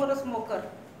am no more a smoker.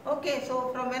 Okay,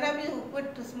 so from when have you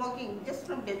quit smoking? Just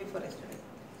from day before yesterday.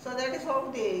 So that is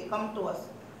how they come to us.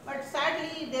 But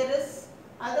sadly, there is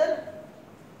other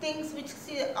things which,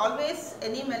 see, always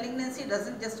any malignancy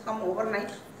doesn't just come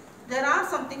overnight. There are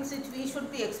some things which we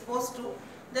should be exposed to.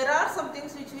 There are some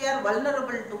things which we are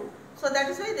vulnerable to. So that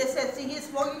is why they said, see, he is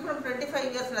smoking from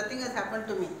 25 years, nothing has happened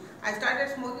to me. I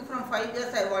started smoking from 5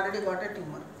 years, I have already got a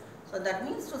tumor. So that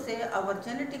means to say our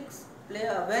genetics play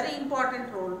a very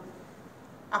important role.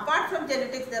 Apart from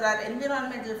genetics, there are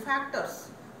environmental factors.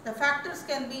 The factors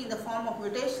can be in the form of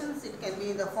mutations, it can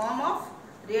be in the form of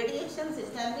radiations,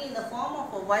 it can be in the form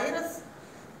of a virus.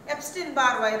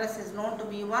 Epstein-Barr virus is known to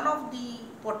be one of the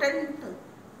potent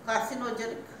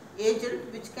carcinogenic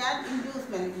agent which can induce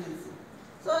malignancy.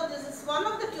 So this is one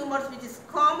of the tumors which is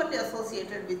commonly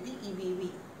associated with the EBV,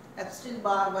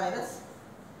 Epstein-Barr virus.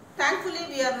 Thankfully,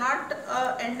 we are not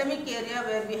an endemic area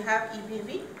where we have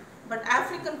EBV, but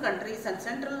African countries and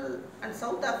Central and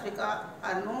South Africa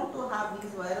are known to have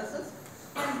these viruses,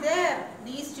 and there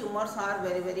these tumors are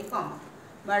very, very common.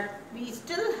 But we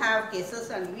still have cases,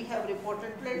 and we have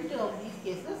reported plenty of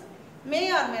these cases,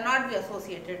 may or may not be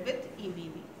associated with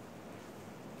EBV.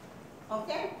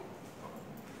 Okay?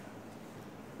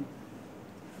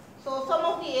 So some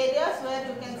of the areas where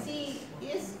you can see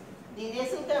is the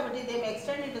nasal cavity. They may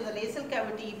extend into the nasal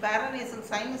cavity, paranasal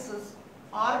sinuses,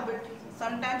 orbit,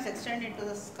 sometimes extend into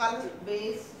the skull,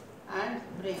 base and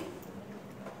brain.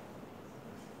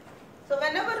 So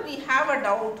whenever we have a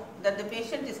doubt that the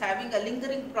patient is having a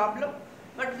lingering problem,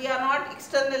 but we are not,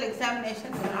 external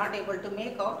examination we are not able to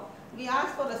make out, we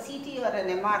ask for a CT or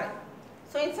an MRI.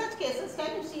 So in such cases,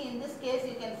 can you see in this case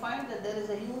you can find that there is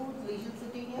a huge lesion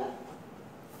sitting here.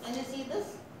 Can you see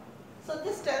this? So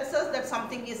this tells us that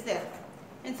something is there.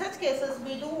 In such cases,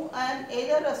 we do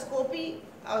either a scopy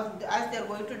as they are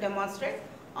going to demonstrate,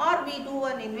 or we do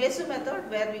an invasive method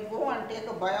where we go and take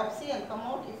a biopsy and come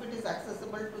out if it is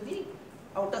accessible to the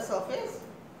outer surface.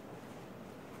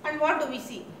 And what do we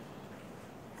see?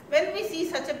 When we see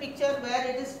such a picture where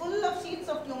it is full of sheets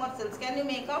of tumor cells, can you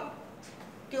make out?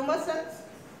 tumor cells,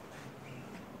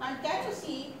 and can you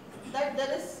see that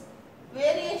there is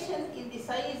variation in the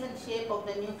size and shape of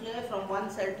the nuclei from one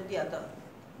cell to the other.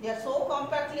 They are so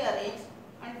compactly arranged,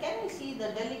 and can you see the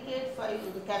delicate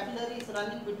the capillaries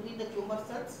running between the tumor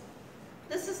cells?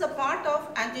 This is a part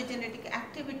of angiogenetic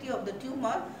activity of the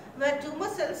tumor, where tumor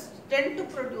cells tend to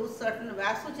produce certain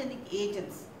vasogenic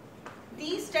agents.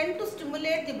 These tend to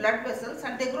stimulate the blood vessels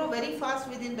and they grow very fast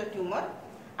within the tumor,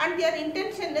 and their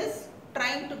intention is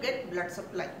trying to get blood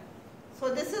supply.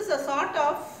 So this is a sort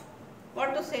of,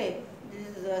 what to say,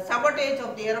 this is a sabotage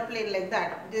of the aeroplane, like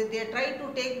that. They try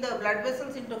to take the blood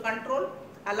vessels into control,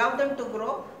 allow them to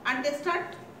grow, and they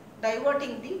start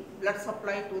diverting the blood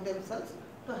supply to themselves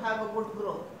to have a good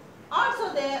growth.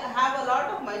 Also they have a lot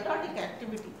of mitotic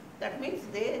activity. That means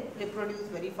they reproduce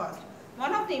very fast.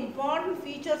 One of the important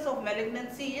features of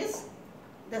malignancy is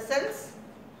the cells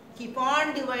keep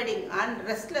on dividing and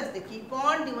restless, they keep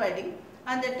on dividing,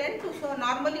 and they tend to show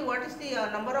normally what is the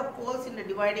number of poles in the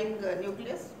dividing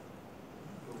nucleus?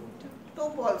 2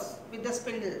 poles with the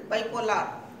spindle,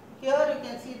 bipolar. Here you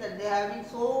can see that they are having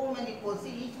so many poles. See,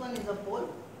 each one is a pole.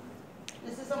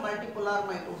 This is a multipolar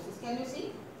mitosis. Can you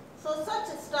see? So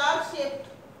such star-shaped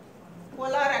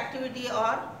polar activity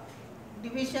or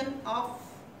division of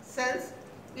cells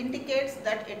indicates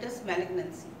that it is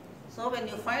malignancy. So when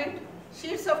you find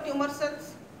sheets of tumor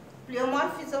cells,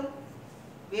 pleomorphism,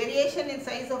 variation in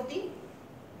size of the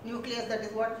nucleus, that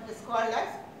is what it is called as,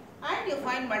 and you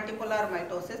find multipolar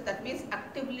mitosis, that means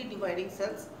actively dividing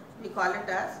cells, we call it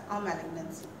as a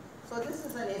malignancy. So this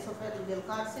is an esophageal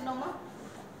carcinoma.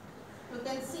 You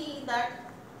can see that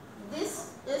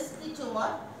this is the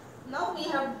tumor. Now we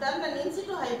have done an in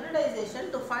situ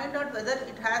hybridization to find out whether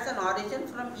it has an origin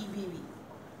from EBV.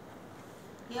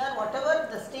 Here whatever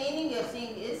the staining you are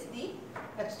seeing is the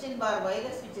Epstein-Barr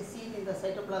virus, which is seen in the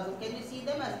cytoplasm. Can you see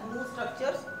them as blue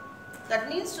structures? That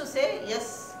means to say,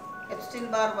 yes,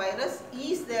 Epstein-Barr virus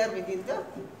is there within the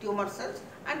tumor cells,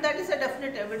 and that is a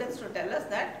definite evidence to tell us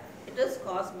that it is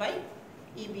caused by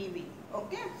EBV.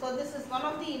 Okay, so this is one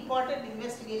of the important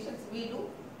investigations we do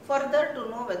further to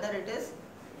know whether it is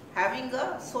having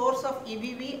a source of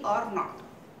EBV or not.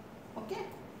 Okay,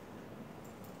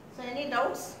 so any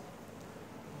doubts?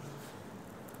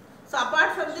 So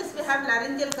apart from this, we have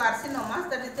laryngeal carcinomas,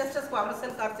 that is just a squamous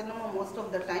cell carcinoma most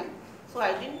of the time. So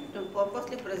I didn't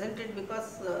purposely present it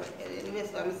because anyway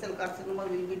squamous cell carcinoma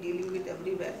will be dealing with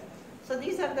everywhere. So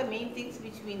these are the main things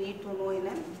which we need to know in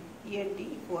an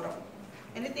ENT forum.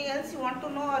 Anything else you want to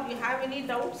know, or you have any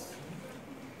doubts?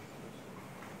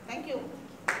 Thank you.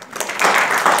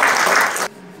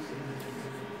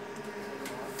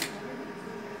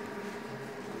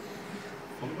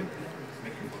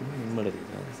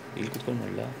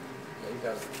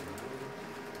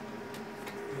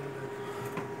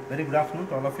 Very good afternoon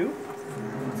to all of you.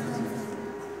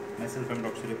 Myself, I am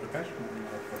Dr. Surya Prakash,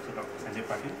 Professor Dr. Sanjay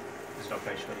Patil, this is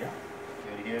Dr. Aishwarya.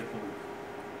 We are here to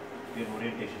do an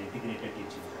orientation, integrated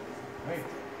teaching, right?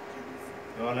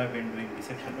 You all have been doing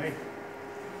dissection, right?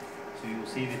 So you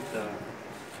see with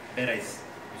bare eyes,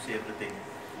 you see everything.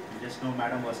 You just know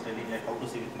Madam was telling like how to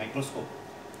see with microscope.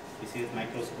 We see with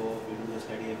microscope, we do the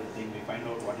study, everything, we find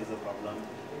out what is the problem,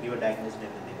 give a diagnosis,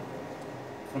 everything.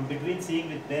 From between seeing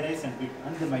with bare eyes and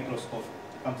the microscope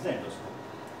comes the endoscope.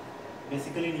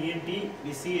 Basically in ENT,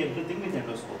 we see everything with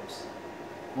endoscopes.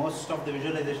 Most of the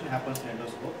visualization happens in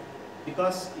endoscope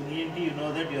because in ENT you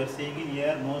know that you are seeing in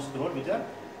ear, nose, throat, which are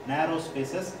narrow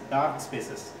spaces, dark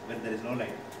spaces where there is no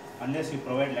light, unless you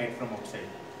provide light from outside.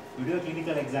 You do a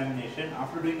clinical examination.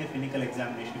 After doing a clinical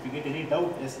examination, if you get any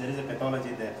doubt, yes, there is a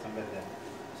pathology there, somewhere there.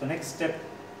 So next step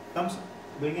comes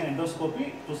doing an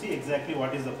endoscopy to see exactly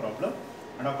what is the problem,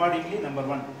 and accordingly, number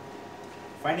one,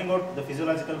 finding out the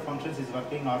physiological functions is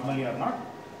working normally or not,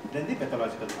 then the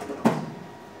pathological functions.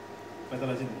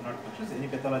 Pathology not functions, any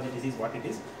pathology disease what it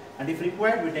is, and if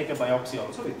required, we take a biopsy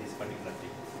also with this particular thing.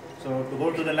 So to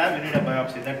go to the lab, you need a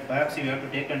biopsy. That biopsy you have to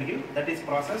take and give. That is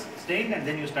processed, stained, and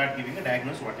then you start giving a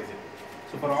diagnosis what is it.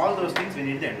 So for all those things, we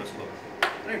need the endoscope,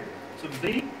 right? So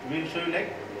brief, we will show you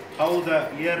like how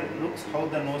the ear looks, how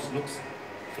the nose looks.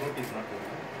 Throat is not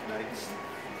very good.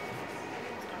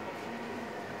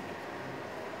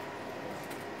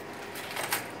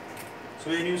 So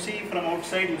when you see from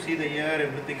outside, you see the ear,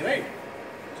 everything, right?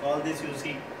 So all this you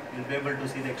see, you'll be able to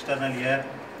see the external ear.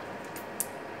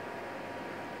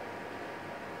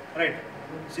 Right.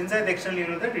 So inside the external, you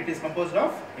know that it is composed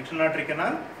of external aortic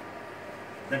canal,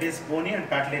 that is bony and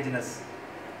cartilaginous.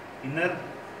 Inner,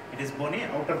 it is bony,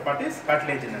 outer part is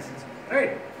cartilaginous.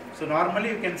 Right. So normally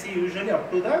you can see usually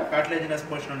up to the cartilaginous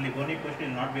portion only, bony portion you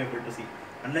will not be able to see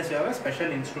unless you have a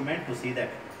special instrument to see that.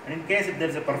 And in case if there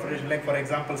is a perforation, like for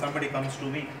example somebody comes to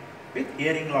me with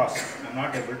hearing loss, I am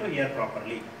not able to hear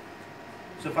properly.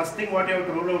 So first thing what you have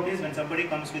to rule out is when somebody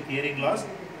comes with hearing loss,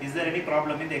 is there any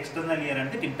problem in the external ear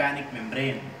and the tympanic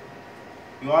membrane?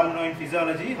 You all know in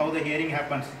physiology how the hearing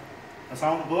happens. The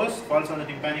sound goes, falls on the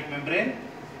tympanic membrane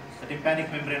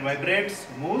vibrates,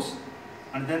 moves,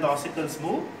 and then the ossicles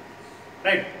move.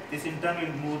 Right, this in turn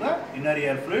will move the inner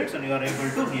ear fluids and you are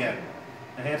able to hear.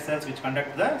 The hair cells which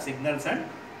conduct the signals and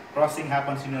processing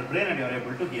happens in your brain and you are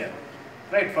able to hear.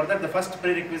 Right, for that the first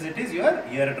prerequisite is your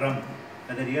eardrum.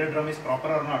 Whether eardrum is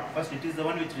proper or not. First it is the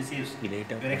one which receives.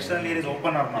 Your external ear is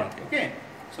open or not. Okay,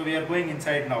 so we are going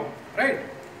inside now. Right.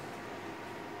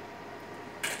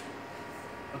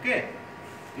 Okay,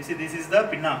 you see this is the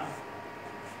pinna.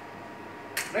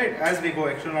 Right, as we go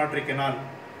external auditory canal.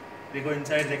 We go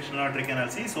inside the external auditory canal.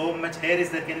 See, so much hair is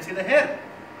there. Can you see the hair?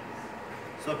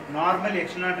 So normally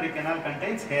external auditory canal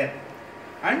contains hair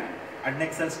and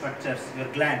adnexal structures, your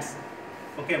glands.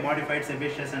 Okay, modified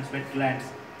sebaceous and sweat glands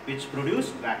which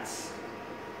produce wax.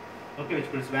 Okay, which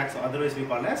produce wax, otherwise we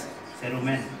call as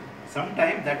cerumen.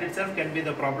 Sometimes that itself can be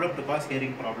the problem to cause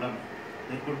hearing problem.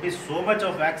 There could be so much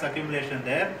of wax accumulation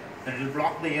there that it will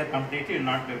block the ear completely, you will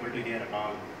not be able to hear at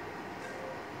all.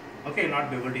 Okay, not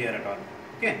be able to hear at all.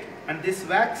 Okay, and this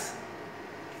wax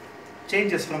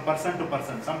changes from person to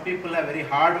person. Some people have very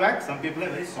hard wax, some people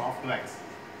have very soft wax.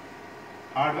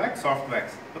 Hard wax, soft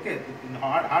wax. Okay, in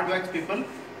hard wax people,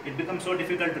 it becomes so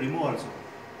difficult to remove also.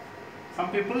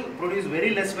 Some people produce very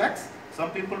less wax,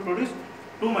 some people produce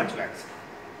too much wax.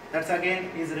 That's again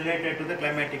is related to the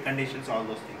climatic conditions, all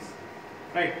those things.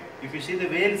 Right, if you see the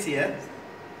whales here,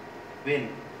 whale,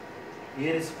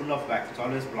 ear is full of wax, it's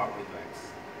always blocked with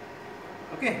wax.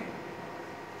 Okay.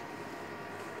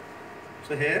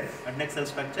 So here adnexal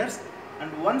structures,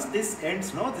 and once this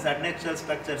ends, no, this adnexal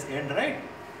structures end, right,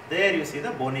 there you see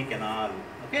the bony canal.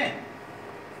 Okay,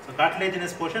 so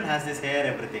cartilaginous portion has this hair,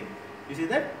 everything. You see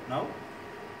that now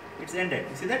it's ended.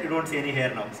 You see that you don't see any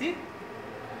hair now. See,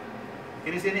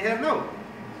 can you see any hair now?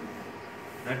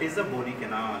 That is the bony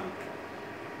canal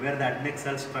where the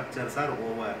adnexal structures are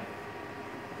over,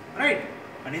 right?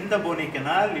 And in the bony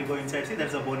canal you go inside. See,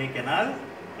 that's the bony canal.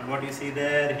 And what you see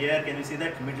there, here, can you see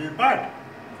that middle part?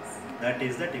 That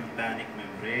is the tympanic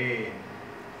membrane.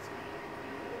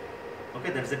 Okay,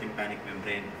 that's the tympanic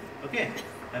membrane. Okay,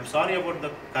 I am sorry about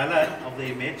the color of the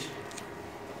image.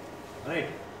 Right,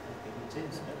 can you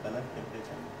change the color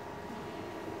temperature?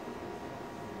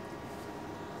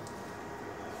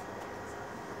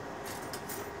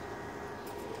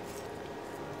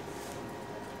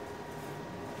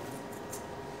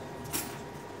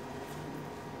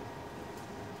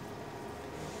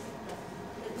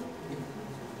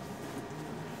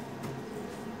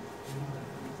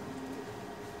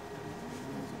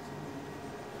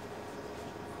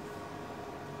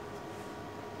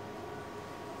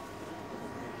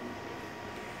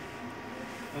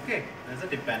 Okay, that's the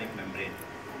tympanic membrane.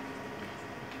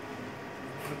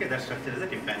 Okay, that structure is the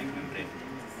tympanic membrane.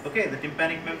 Okay, the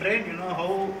tympanic membrane, you know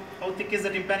how thick is the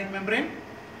tympanic membrane?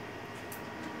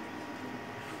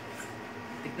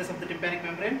 Thickness of the tympanic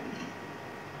membrane?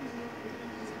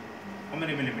 How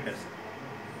many millimeters?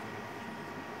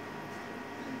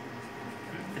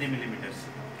 3 millimeters.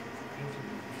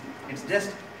 It's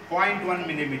just 0.1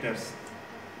 millimeters.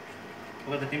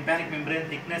 Okay, the tympanic membrane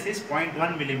thickness is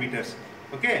 0.1 millimeters.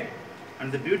 Okay, and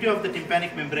the beauty of the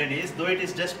tympanic membrane is, though it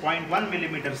is just 0.1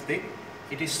 millimeters thick,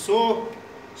 it is so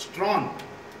strong.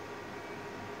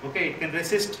 Okay, it can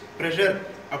resist pressure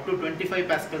up to 25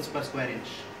 pascals per square inch.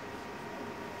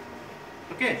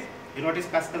 Okay, you know what is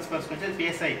pascals per square inch?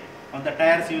 PSI. On the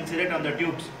tires you will see it, on the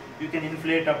tubes you can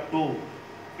inflate up to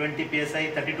 20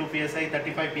 psi, 32 psi,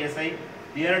 35 psi.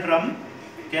 The eardrum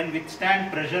can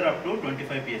withstand pressure up to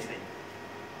 25 psi.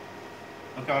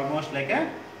 Okay, almost like a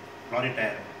lorry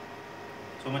tire.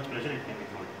 So much pressure it can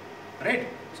withhold. Right?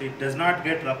 So it does not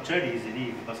get ruptured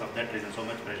easily because of that reason. So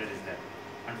much pressure is there.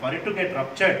 And for it to get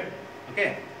ruptured,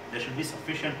 okay, there should be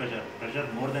sufficient pressure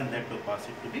more than that to cause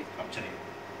it to be rupturing.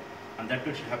 And that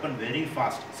should happen very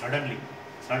fast, suddenly.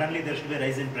 Suddenly there should be a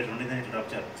rise in pressure, only then it will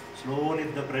rupture. Slowly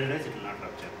if the pressure is, it will not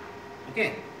rupture.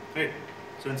 Okay, right.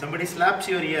 So when somebody slaps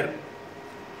your ear,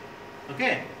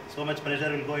 okay, so much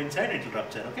pressure will go inside, it will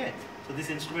rupture. Okay. So this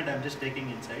instrument I am just taking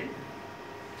inside.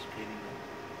 Just cleaning it.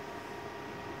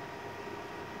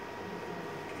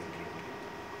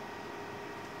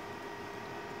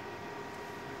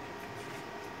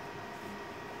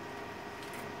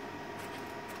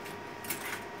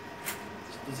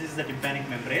 So this is the tympanic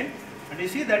membrane. And you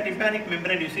see that tympanic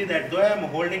membrane, you see that though I am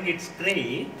holding it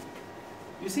straight,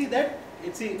 you see that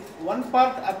one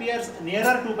part appears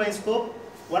nearer to my scope,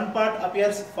 one part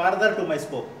appears farther to my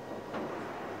scope.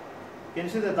 Can you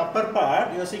see that the upper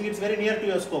part, you are seeing it's very near to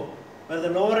your scope, where the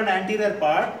lower and anterior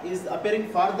part is appearing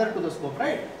farther to the scope,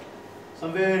 right?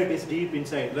 Somewhere it is deep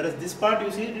inside, whereas this part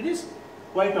you see it is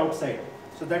quite outside.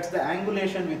 So that's the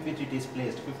angulation with which it is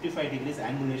placed. 55 degrees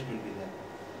angulation will be there.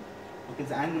 Okay,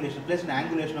 it's angulation, placed in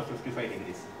angulation of 55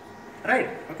 degrees. Right,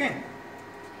 okay.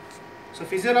 So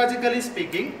physiologically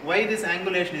speaking, why this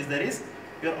angulation is there is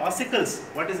your ossicles,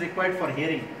 what is required for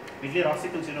hearing. Middle ear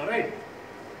ossicles, you know, right?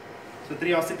 So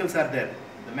 3 ossicles are there.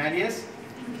 The malleus,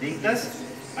 the incus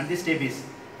and the stapes.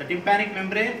 The tympanic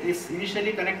membrane is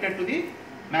initially connected to the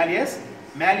malleus.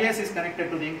 Malleus is connected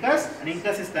to the incus and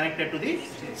incus is connected to the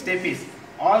stapes.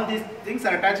 All these things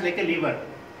are attached like a lever.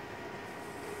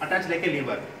 Attached like a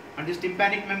lever. And this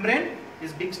tympanic membrane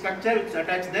is big structure which is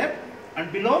attached there.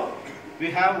 And below we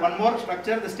have one more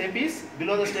structure, the stapes.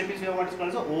 Below the stapes we have what is called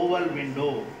as an oval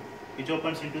window which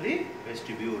opens into the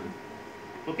vestibule.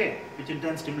 Okay, which in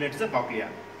turn stimulates the cochlea.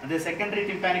 And the secondary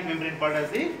tympanic membrane called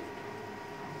as the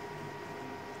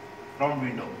round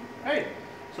window. Right.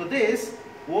 So this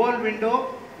oval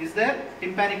window is there,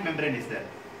 tympanic membrane is there.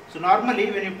 So normally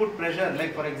when you put pressure,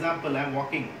 like for example I am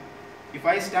walking, if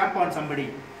I stamp on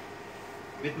somebody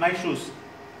with my shoes,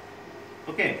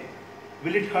 okay,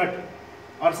 will it hurt?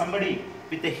 Or somebody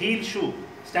with a heel shoe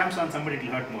stamps on somebody, it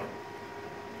will hurt more.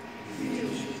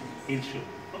 Heel shoe.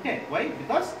 Okay, why?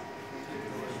 Because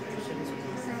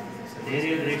the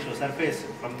aerial ratio, surface,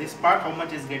 from this part how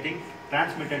much is getting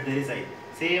transmitted, there is a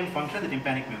same function the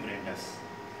tympanic membrane does.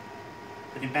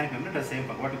 The tympanic membrane does the same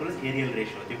function, what we call as aerial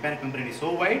ratio. The tympanic membrane is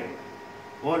so wide,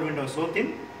 oval window is so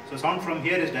thin, so sound from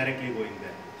here is directly going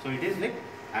there. So it is like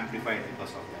amplified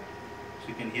because of that. So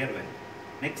you can hear well.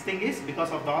 Next thing is,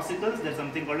 because of the ossicles, there is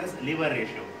something called as lever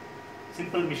ratio.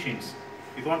 Simple machines.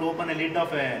 If you want to open a lid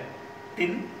of a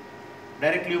tin,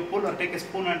 directly you pull or take a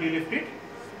spoon and you lift it,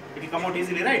 it will come out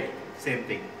easily, right? Same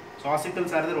thing. So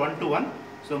ossicles are there 1 to 1.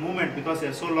 So movement, because they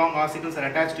are so long, ossicles are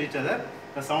attached to each other,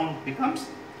 the sound becomes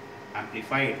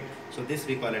amplified. So this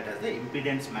we call it as the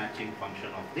impedance matching function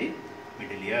of the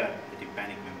middle ear, the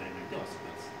tympanic membrane and the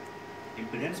ossicles.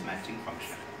 Impedance matching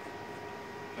function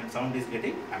when sound is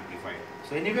getting amplified.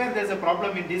 So anywhere there is a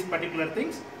problem in these particular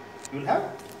things, you will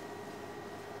have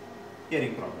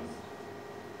hearing problem.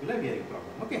 You will have hearing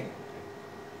problem. Okay.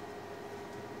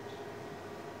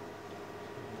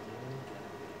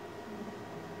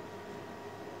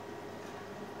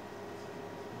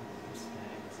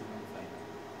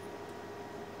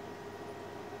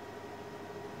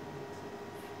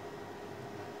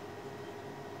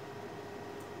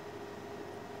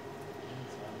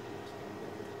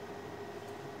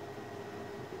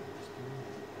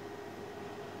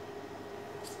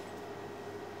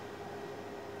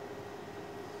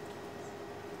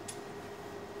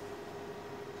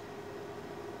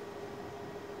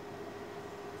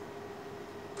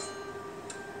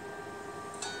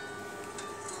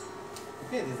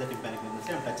 Okay, this is the tympanic membrane.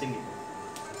 See, I am touching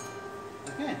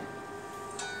it. Okay.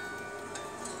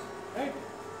 Right.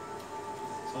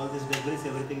 So all this debris,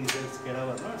 everything is just scared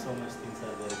over, not so much things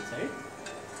are there inside.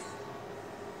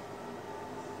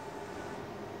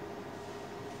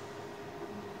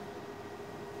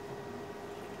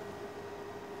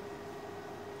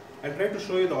 I'll try to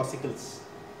show you the ossicles.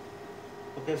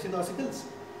 Okay, see the ossicles?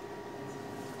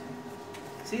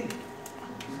 See?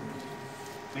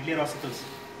 Middle ear ossicles.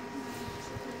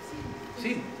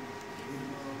 Seen?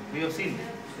 We have seen?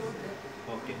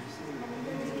 Okay.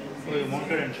 Oh, you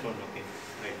mounted and shown. Okay.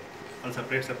 Right. All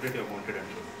separate you have mounted and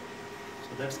shown.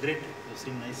 So that's great. You have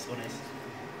seen nice, so nice.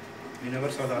 We never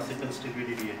saw the ossicles till we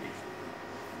did ENT.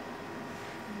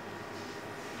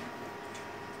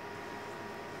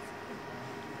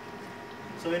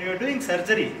 So when you are doing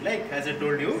surgery, like as I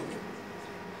told you,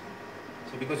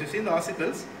 so because you see the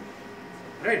ossicles,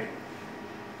 right?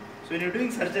 So when you are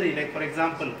doing surgery, like for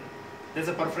example, there is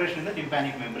a perforation in the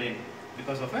tympanic membrane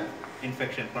because of an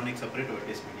infection, chronic separate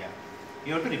otitis media.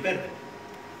 You have to repair that.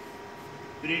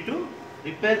 You need to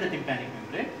repair the tympanic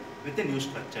membrane with a new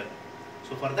structure.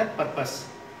 So for that purpose,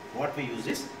 what we use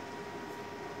is,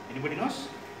 anybody knows?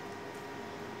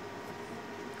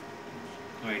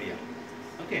 No idea.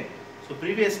 Okay. So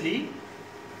previously,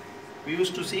 we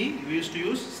used to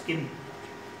use skin.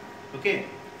 Okay.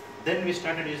 Then we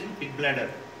started using pig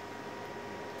bladder.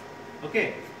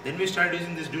 Okay. Then we started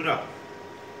using this dura.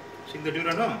 Seeing the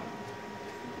dura, no?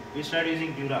 We started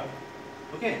using dura.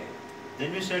 Okay.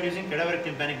 Then we started using cadaveric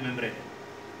tympanic membrane.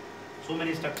 So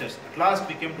many structures. At last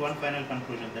we came to one final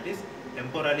conclusion, that is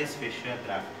temporalis fascia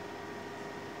graft.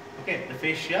 Okay, the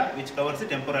fascia which covers the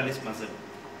temporalis muscle.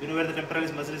 You know where the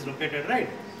temporalis muscle is located, right?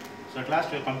 So at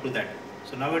last we have come to that.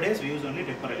 So nowadays we use only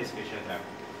temporalis fascia graft.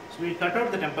 So we cut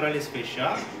out the temporalis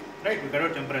fascia, right? We cut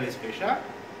out temporalis fascia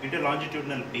into a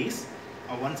longitudinal piece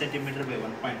of 1 centimeter by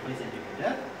 1.5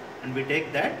 centimeter, and we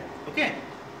take that, okay,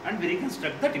 and we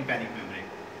reconstruct the tympanic membrane.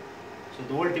 So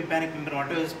the old tympanic membrane,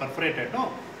 whatever is perforated,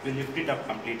 no, we lift it up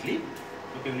completely.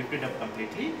 Okay, we lift it up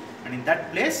completely, and in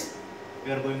that place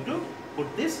we are going to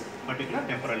put this particular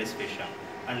temporalis fascia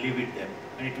and leave it there,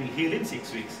 and it will heal in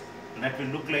 6 weeks, and that will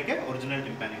look like a original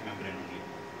tympanic membrane only.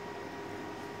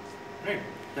 Right?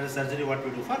 That is surgery what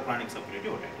we do for chronic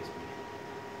suppurative otitis media.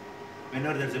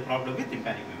 Whenever there is a problem with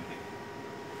tympanic membrane.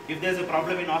 If there is a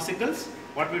problem in ossicles,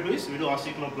 what we do is we do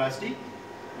ossiculoplasty,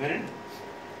 wherein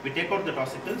we take out the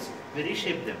ossicles, we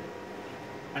reshape them,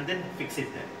 and then fix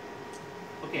it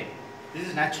there. Okay, this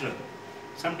is natural.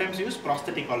 Sometimes we use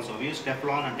prosthetic also. We use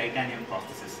Teflon and titanium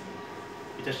prostheses,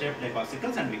 which are shaped like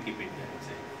ossicles, and we keep it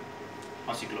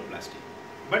there. Ossiculoplasty.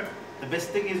 But the best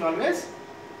thing is always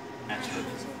natural.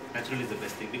 Natural is the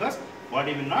best thing because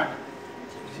body will not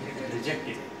reject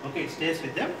it. Okay, it stays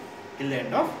with them till the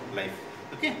end of life.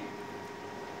 Okay.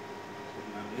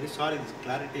 I'm very sorry, this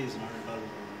clarity is not at all.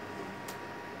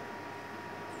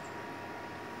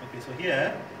 Okay, so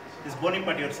here, this bony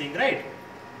part you are seeing, right?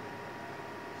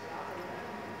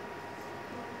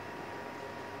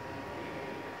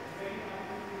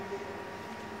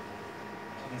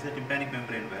 This is the tympanic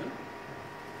membrane well.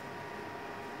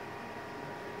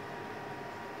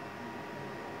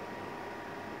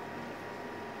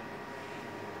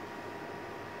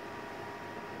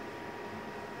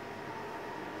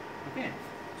 Okay,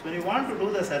 so when you want to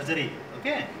do the surgery,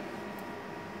 okay,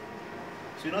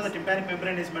 so you know the tympanic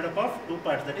membrane is made up of two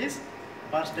parts, that is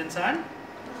pars tensa and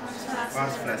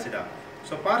pars flaccida.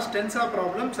 So pars tensa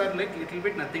problems are like little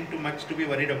bit nothing too much to be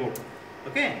worried about.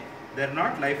 Okay, they are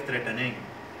not life threatening.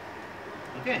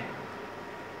 Okay,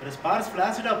 whereas pars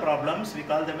flaccida problems we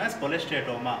call them as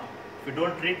cholesteatoma. If we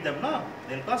don't treat them, no,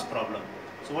 they will cause problem.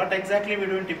 So what exactly we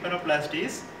do in tympanoplasty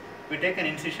is we take an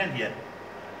incision here.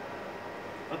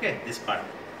 Okay, this part.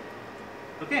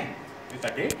 Okay, we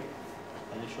cut it.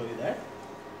 I'll just show you that.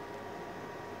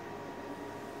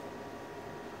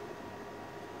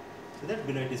 See that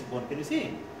below it is bone. Can you see?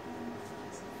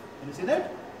 Can you see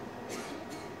that?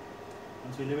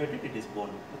 Once we elevate it, it is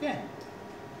bone. Okay,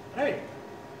 right.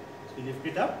 So we lift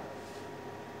it up.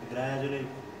 We gradually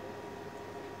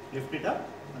lift it up,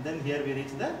 and then here we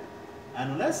reach the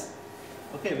annulus.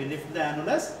 Okay, we lift the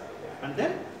annulus, and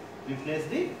then we place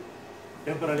the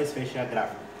temporalis fascia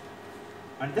graft,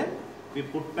 and then we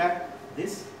put back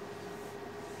this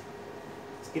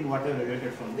skin whatever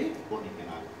related from the bony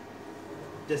canal.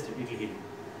 Just it will heal.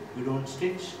 We don't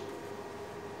stitch.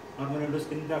 Not when you do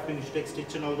skin grafting, you take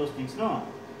stitch and all those things. No,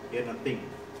 here nothing.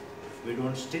 We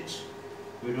don't stitch.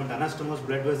 We don't anastomose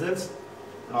blood vessels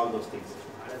and all those things.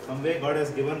 Some way God has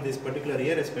given this particular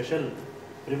ear a special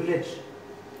privilege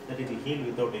that it will heal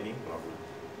without any problem.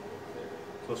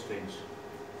 So strange.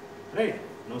 Right?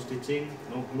 No stitching,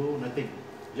 no glue, nothing.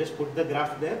 Just put the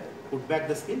graft there, put back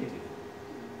the skin.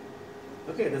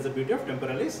 Okay, that's the beauty of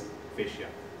temporalis fascia.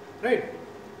 Right?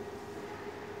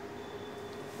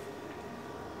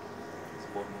 This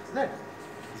bone is that.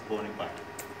 This bony part.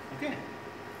 Okay?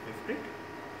 Lift it.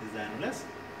 This is the annulus.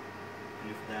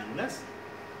 Lift the annulus.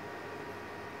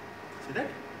 See that?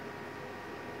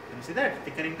 Can you see that?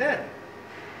 Thickening there.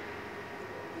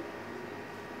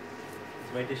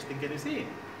 This whitish thing, can you see?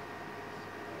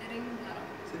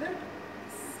 See that?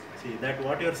 See that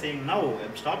what you are saying now,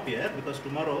 stop here because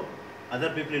tomorrow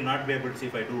other people will not be able to see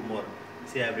if I do more.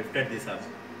 See, I have lifted this up.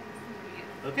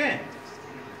 Okay?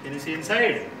 Can you see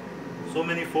inside? So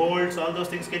many folds, all those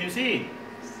things, can you see?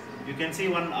 You can see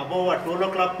one above a 12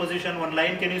 o'clock position, one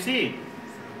line, can you see?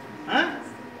 Huh?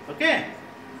 Okay?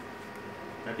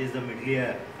 That is the middle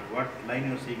ear. And what line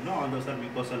you are seeing? No, all those are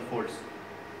mucosal folds.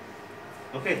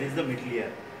 Okay, this is the middle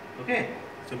ear. Okay?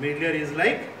 So middle ear is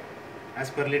like, as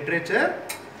per literature,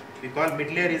 we call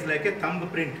middle ear is like a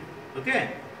thumbprint.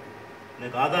 Okay?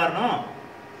 Like Aadhaar, no?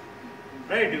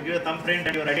 Right? You give a thumbprint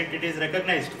and your identity is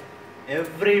recognized.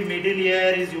 Every middle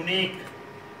ear is unique.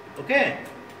 Okay?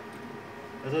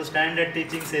 That's what standard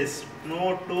teaching says.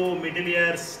 No two middle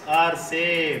ears are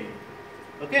same.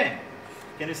 Okay?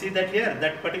 Can you see that here?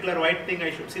 That particular white thing,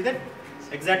 I should see that?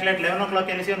 Exactly at 11 o'clock,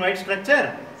 can you see one white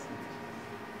structure?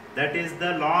 That is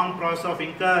the long process of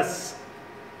incus.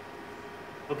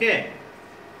 Okay?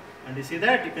 And you see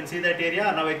that? You can see that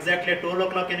area. Now exactly at 12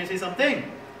 o'clock, can you see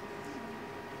something?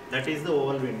 That is the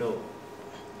oval window.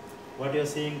 What you are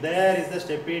seeing there is the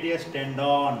stapedius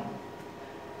tendon.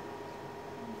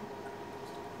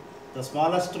 The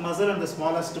smallest muscle and the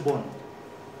smallest bone.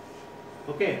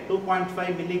 Okay,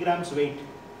 2.5 milligrams weight.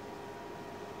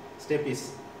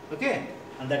 Stapes. Okay,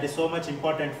 and that is so much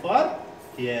important for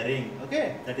hearing.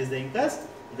 Okay, that is the incus,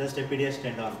 the stapedius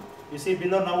tendon. You see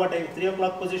below now what 3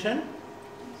 o'clock position?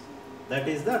 That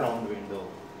is the round window.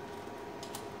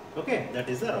 Okay, that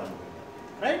is the round window.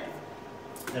 Right?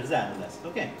 That is the annulus.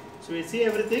 Okay, so we see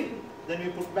everything, then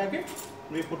we put back it,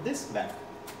 we put this back.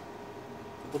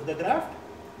 We put the graft,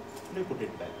 we put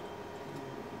it back.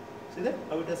 See that?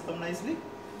 How it has come nicely?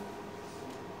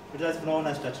 It has no one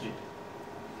has touched it.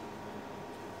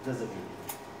 That's the beauty.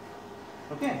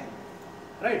 Okay?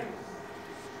 Right?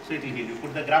 So it will heal. You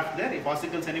put the graft there. If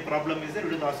ossicles, any problem is there,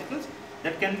 we do the ossicles.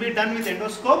 That can be done with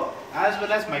endoscope as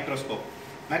well as microscope.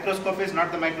 Microscope is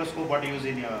not the microscope what you use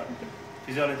in your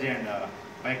physiology and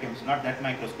biochems, not that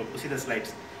microscope. To see the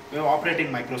slides. We have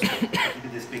operating microscope. It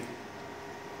is this big.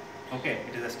 Okay,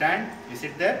 it is a stand. We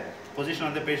sit there, position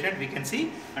on the patient, we can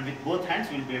see, and with both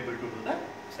hands we will be able to do the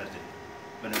surgery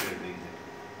whenever we are doing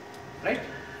it. Right?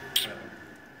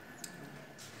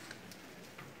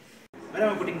 Where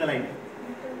am I putting the light?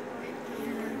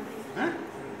 Huh?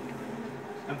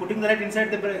 I am putting the light inside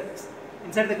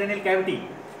the cranial cavity.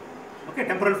 Okay,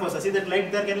 temporal fossa. See that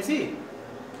light there? Can you see?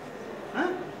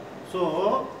 Huh?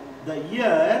 So the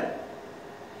ear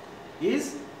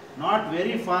is not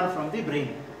very far from the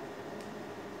brain.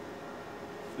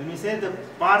 When we say the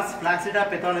pars flaccida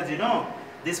pathology, no,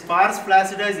 this pars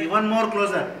flaccida is even more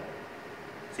closer.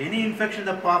 So any infection,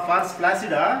 the pars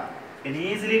flaccida can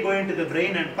easily go into the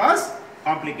brain and cause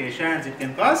complications. It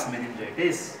can cause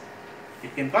meningitis.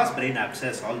 It can cause brain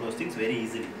abscess. All those things very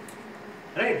easily.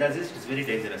 Right? That's it. It's very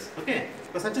dangerous. Okay.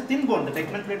 Because such a thin bone, the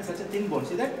tegmental plate is such a thin bone.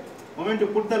 See that? The moment you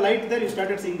put the light there, you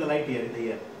started seeing the light here in the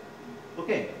ear.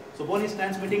 Okay. So bone is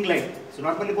transmitting light. So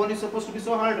normally bone is supposed to be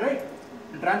so hard, right?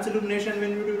 And transillumination,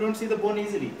 when you don't see the bone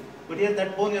easily. But here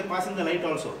that bone you are passing the light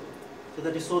also. So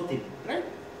that is so thin. Right?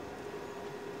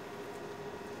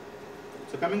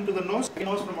 So coming to the nose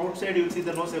from outside you will see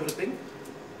the nose, everything.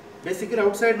 Basically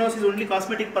outside nose is only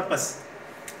cosmetic purpose.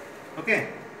 Okay.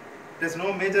 There is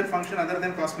no major function other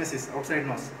than cosmesis, outside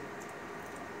nose.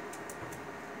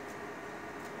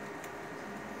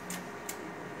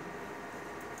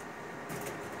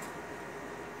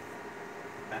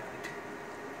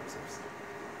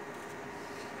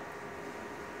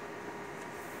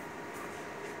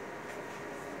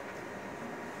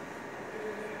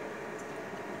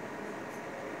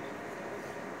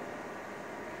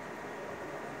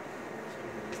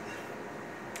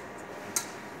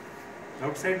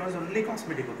 Outside nose only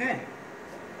cosmetic, okay?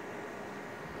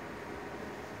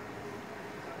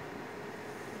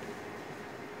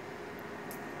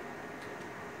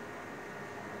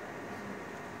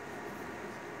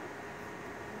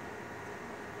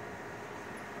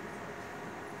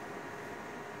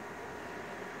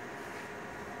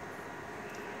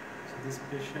 So this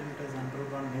patient has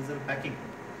undergone nasal packing,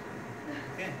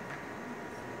 okay?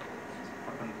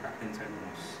 Cotton packed inside the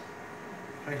nose,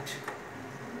 right?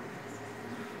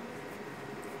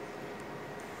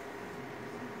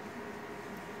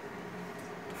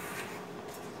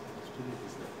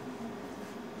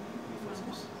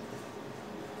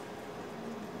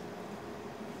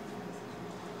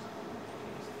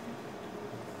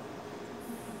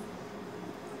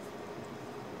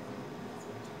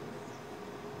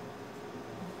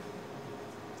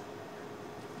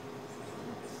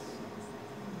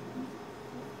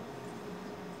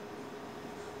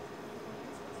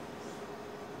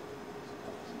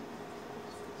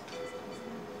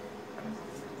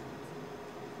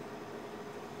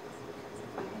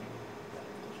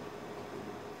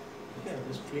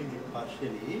 Just cleaned it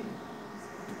partially.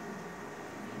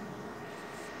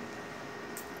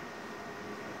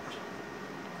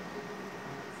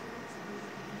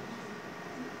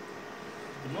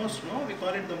 The nose, no, we call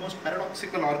it the most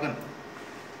paradoxical organ,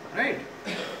 right?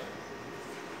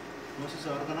 Nose is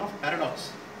the organ of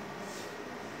paradox.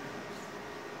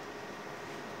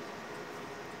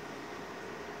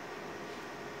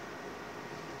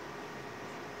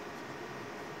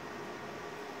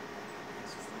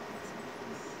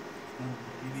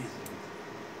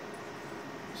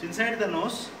 So inside the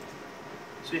nose,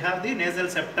 so we have the nasal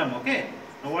septum, okay?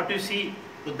 Now what you see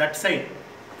to that side,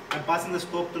 I am passing the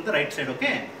scope to the right side,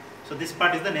 okay? So this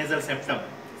part is the nasal septum,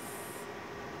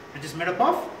 which is made up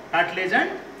of cartilage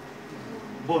and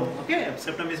bone, okay?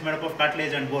 Septum is made up of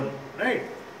cartilage and bone, right?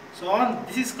 So on,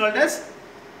 this is called as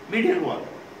medial wall.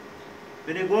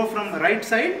 When you go from the right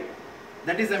side,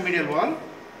 that is the medial wall.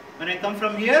 When I come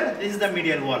from here, this is the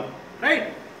medial wall,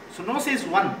 right? So nose is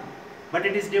one, but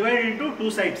it is divided into two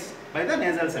sides by the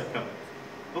nasal septum.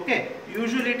 Okay,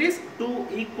 usually it is two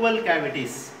equal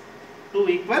cavities,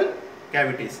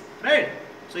 right?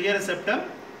 So here is septum.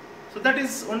 So that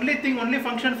is only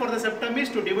function for the septum is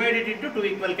to divide it into two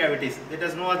equal cavities. There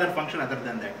is no other function other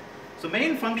than that. So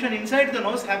main function inside the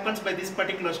nose happens by this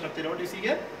particular structure. What do you see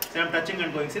here? So I am touching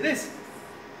and going. See this?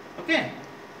 Okay.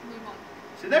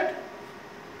 See that?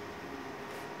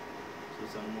 So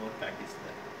some more pack is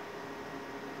there.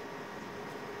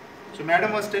 So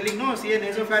madam was telling, no, see a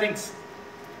nasopharynx,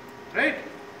 right?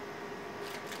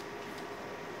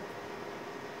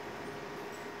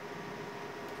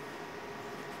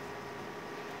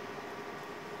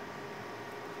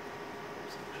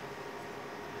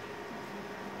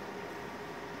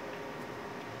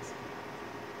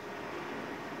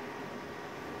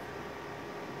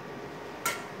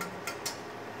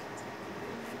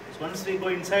 Once we go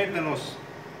inside the nose,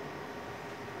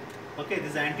 okay,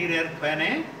 this is anterior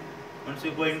choanae. Once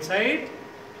you go inside,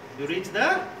 you reach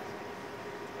the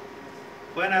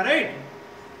choana, right?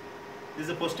 This is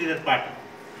the posterior part.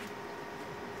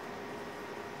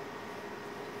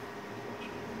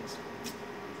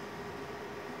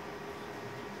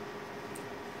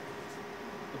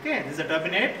 Okay, this is the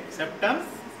turbinate septum.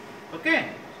 Okay,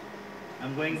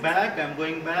 I'm going back,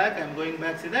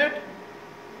 see that?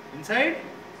 Inside.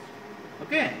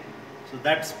 Okay, so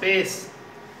that space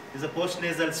is a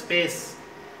postnasal space.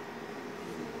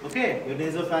 Okay, your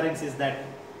nasopharynx is that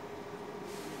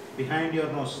behind your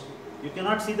nose. You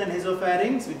cannot see the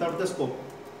nasopharynx without the scope.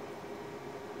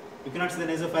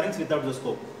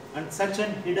 And such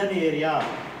an hidden area.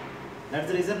 That's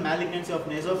the reason malignancy of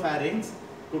nasopharynx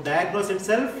to diagnose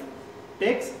itself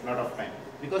takes a lot of time,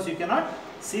 because you cannot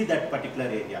see that particular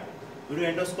area. We do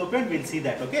endoscopy and we'll see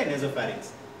that. Okay, nasopharynx,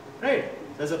 right?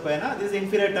 There's a choana. This is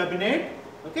inferior turbinate.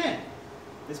 Okay,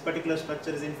 this particular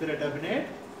structure is inferior turbinate.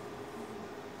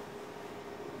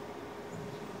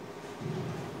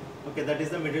 Okay, that is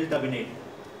the middle turbinate,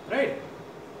 right?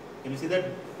 Can you see that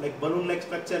like balloon-like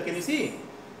structure? Can you see?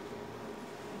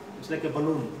 It's like a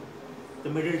balloon. The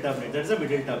middle turbinate. That's the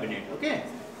middle turbinate. Okay,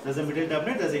 there's the middle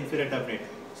turbinate. There's the inferior turbinate.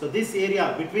 So this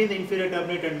area between the inferior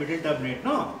turbinate and middle turbinate,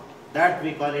 no, that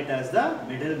we call it as the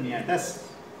middle meatus,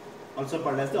 also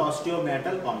called as the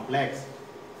osteomeatal complex.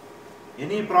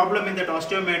 Any problem in that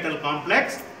osteomeatal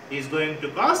complex is going to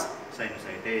cause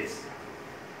sinusitis,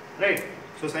 right?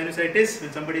 So sinusitis,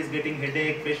 when somebody is getting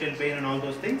headache, facial pain and all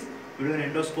those things, we do an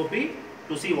endoscopy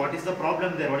to see what is the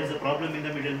problem there, what is the problem in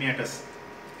the middle meatus.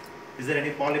 Is there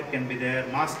any polyp can be there,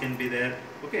 mass can be there,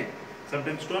 okay?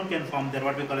 Sometimes stone can form there,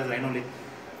 what we call as rhinolith,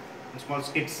 small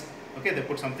skids, okay, they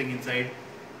put something inside,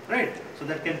 right? So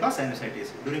that can cause sinusitis,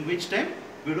 during which time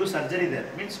we do surgery there,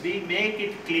 means we make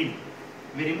it clean.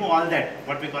 We remove all that,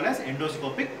 what we call as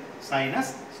endoscopic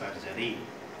sinus surgery.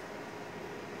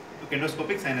 Okay,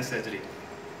 endoscopic sinus surgery.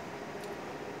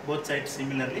 Both sides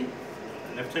similarly.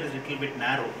 Left side is a little bit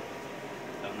narrow.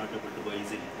 I am not able to go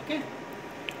easily. Okay.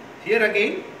 Here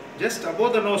again, just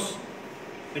above the nose,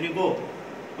 when you go,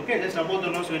 okay, just above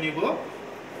the nose when you go,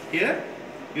 here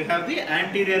you have the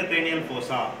anterior cranial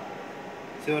fossa.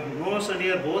 So your nose and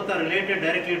ear both are related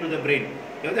directly to the brain.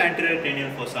 You have the anterior cranial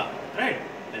fossa, right?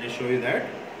 Let me show you that.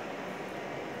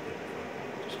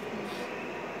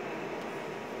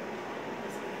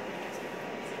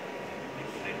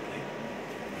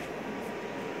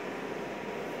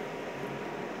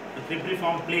 The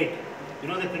cribriform plate. You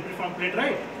know the cribriform plate,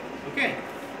 right? Okay.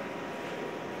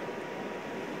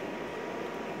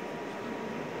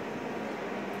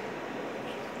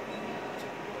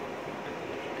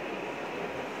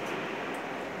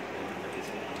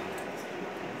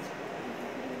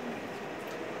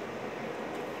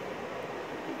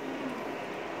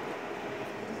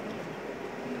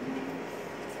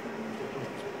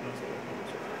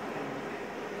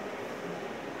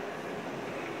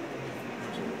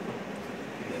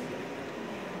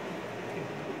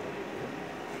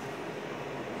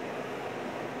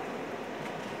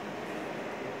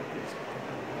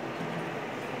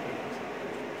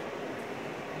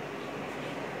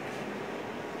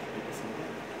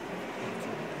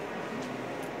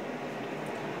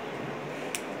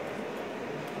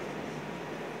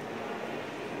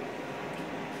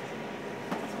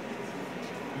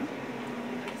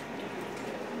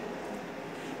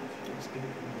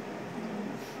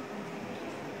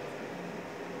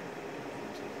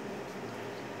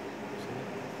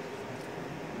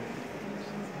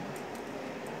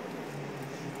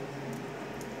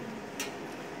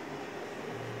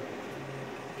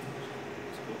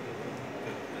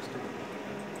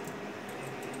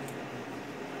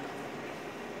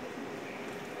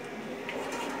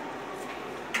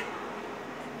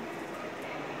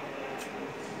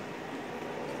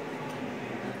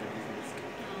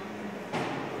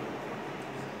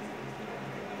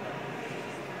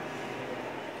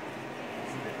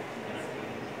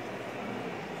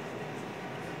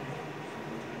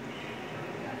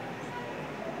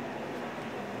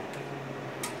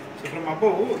 from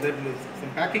above, there is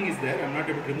some packing is there. I am not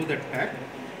able to remove that pack.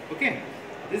 Okay,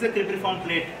 this is a cribriform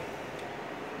plate.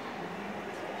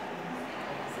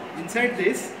 Inside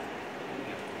this,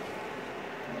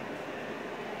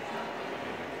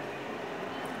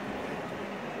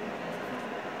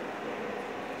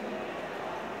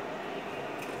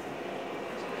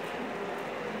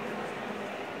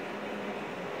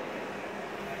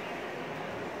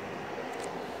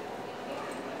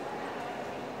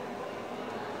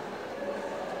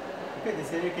 okay,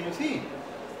 this area, can you see?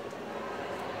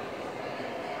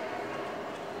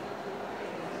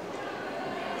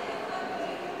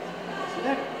 See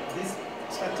that? These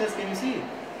structures, can you see?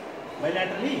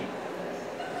 Bilaterally.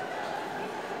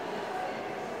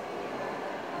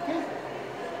 Okay?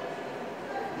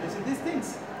 You see these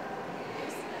things?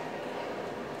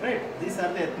 Right? These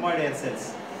are the ethmoid air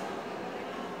cells.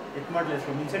 Ethmoid air cells.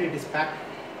 From inside it is packed.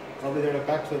 Probably they are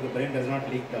packed so the brain does not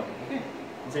leak down. Okay?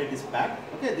 Inside it is packed.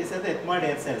 Okay, these are the ethmoid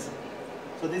air cells.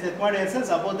 So these ethmoid air cells,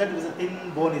 above that is a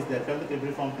thin bone is there called the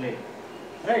cribriform plate.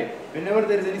 Right? Whenever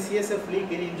there is any CSF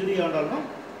leak, any injury and all, no,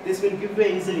 this will give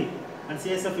way easily and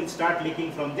CSF will start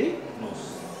leaking from the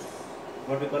nose.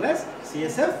 What we call as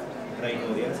CSF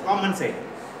rhinorrhea. It's common site.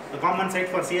 The common site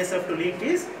for CSF to leak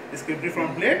is this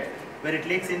cribriform plate, where it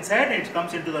leaks inside and it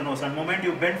comes into the nose. And the moment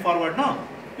you bend forward, no,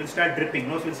 you will start dripping.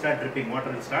 Nose will start dripping.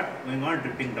 Water will start going on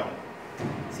dripping down.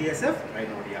 CSF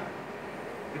rhinorrhea.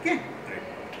 Okay? Right.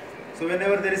 So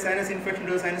whenever there is sinus infection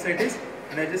due to sinusitis,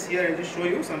 and I just show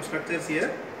you some structures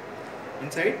here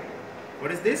inside.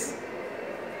 What is this?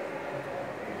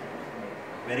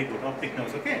 Very good. Optic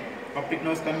nerves. Okay. Optic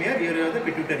nerves come here. Here you have the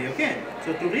pituitary. Okay.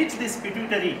 So to reach this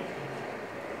pituitary,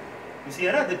 you see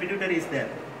here the pituitary is there.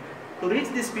 To reach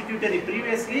this pituitary,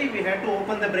 previously we had to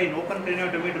open the brain, open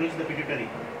craniotomy to reach the pituitary.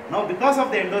 Now because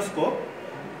of the endoscope,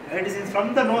 it is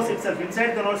from the nose itself,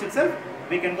 inside the nose itself,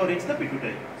 we can go reach the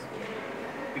pituitary.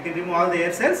 We can remove all the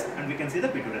air cells and we can see the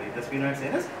pituitary. The sphenoid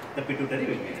sinus, the pituitary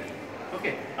will be there.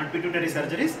 Okay, and pituitary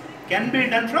surgeries can be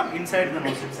done from inside the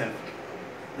nose itself.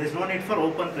 There is no need for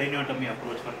open craniotomy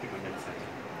approach for pituitary surgery.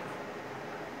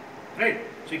 Right?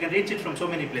 So you can reach it from so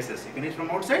many places. You can reach from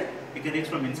outside, you can reach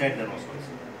from inside the nose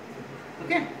also.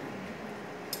 Okay?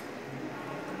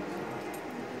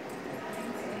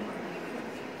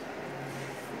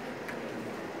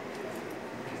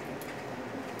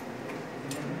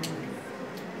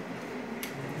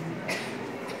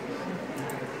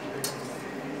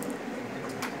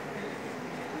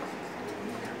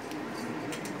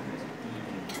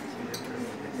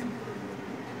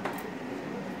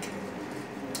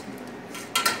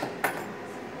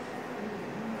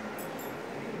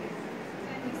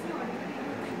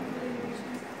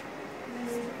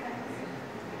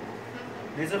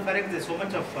 Nasopharynx, there is so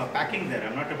much of packing there. I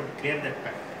am not able to clear that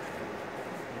pack.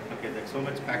 Okay, that so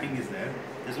much packing is there.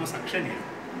 There is no suction here.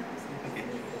 Okay.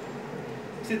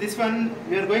 See this one,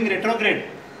 we are going retrograde.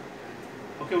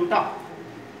 Okay, ulta.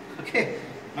 Okay.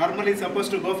 Normally it's supposed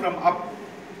to go from up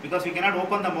because we cannot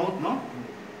open the mouth, no?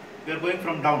 We are going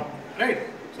from down. Right?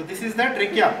 So this is the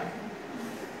trachea.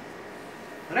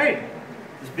 Right?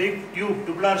 This big tube,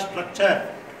 tubular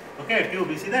structure. Okay, tube.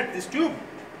 You see that? This tube.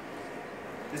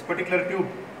 This particular tube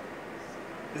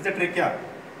is the trachea.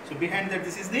 So behind that,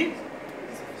 this is the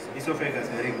esophagus.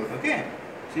 Very good. Okay.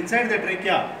 So inside the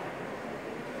trachea,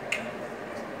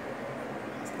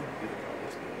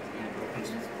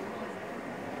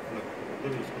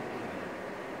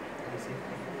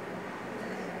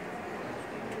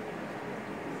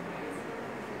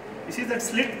 you see that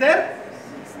slit there?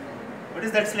 What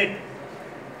is that slit?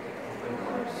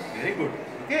 Very good.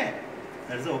 Okay.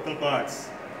 That is the vocal cords.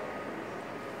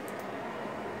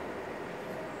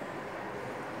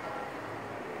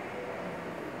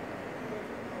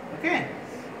 Okay,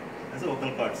 that's the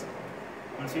vocal cords.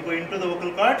 Once we go into the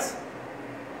vocal cords,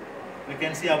 we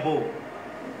can see above.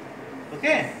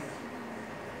 Okay,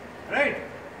 right?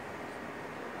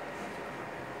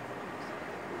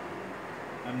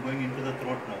 I'm going into the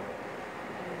throat now.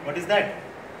 What is that?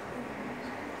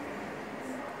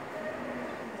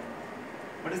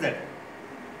 What is that?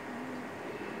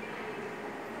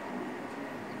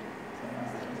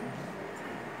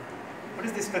 What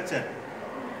is this structure?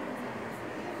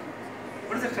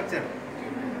 What is the structure?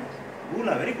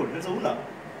 Ula, very good. That's a ula.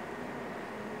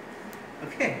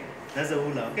 Okay, that's the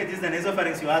ula. Okay, this is the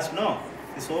nasopharynx you asked, no?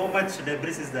 So much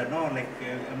debris is there, no? Like,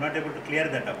 I'm not able to clear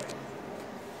that up.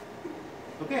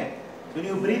 Okay, when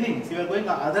you're breathing, so you are going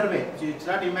the other way. So you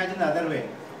start imagine the other way.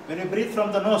 When you breathe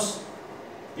from the nose,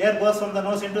 air goes from the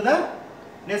nose into the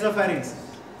nasopharynx.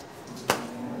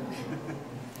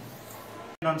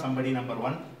 On somebody, number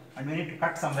one, and we need to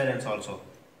cut somewhere else also.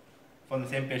 for the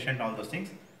same patient, all those things.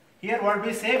 Here what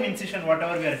we same incision,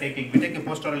 whatever we are taking, we take a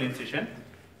post-oral incision.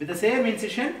 With the same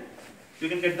incision, you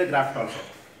can get the graft also.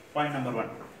 Point number 1.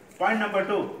 Point number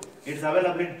 2, it is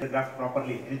available in the graft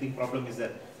properly. Anything problem is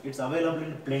there? It's available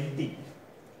in plenty.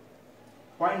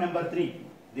 Point number 3,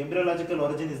 the embryological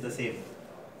origin is the same.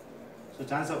 So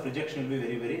chance of rejection will be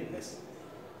very, very less.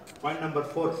 Point number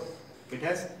 4, it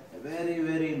has a very,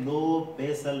 very low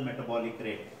basal metabolic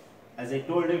rate. As I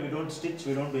told you, we don't stitch,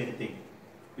 we don't do anything.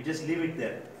 We just leave it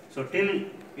there. So till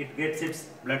it gets its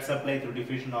blood supply through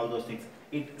diffusion, all those things,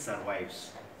 it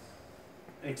survives.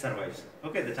 It survives.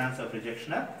 Okay, the chance of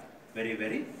rejection are very,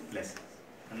 very less.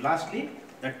 And lastly,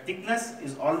 that thickness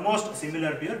is almost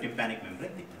similar to your tympanic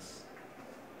membrane thickness.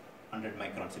 100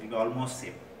 microns, it will be almost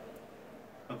same.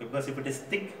 Okay, because if it is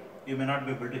thick, you may not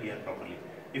be able to hear properly.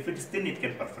 If it is thin, it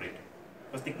can perforate.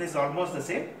 Because thickness is almost the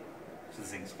same. So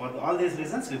things. For all these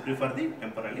reasons, we prefer the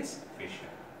temporalis fascia.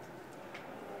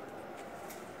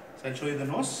 So I'll show you the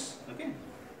nose. Okay.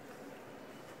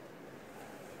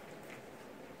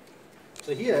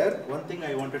 So here, one thing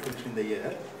I wanted to mention in the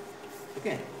ear.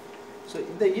 Okay. So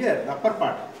in the ear, the upper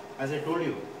part, as I told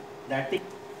you, that thing.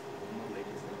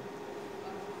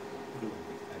 I will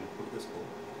put the scope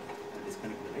and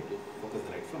disconnect the light to focus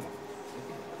the light from off.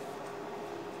 Okay.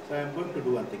 So I am going to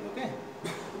do one thing. Okay.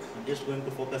 I'm just going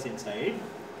to focus inside.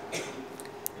 Disconnect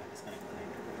the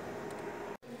light.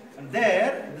 And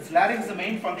there, this larynx, the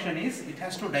main function is it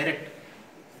has to direct.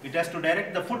 It has to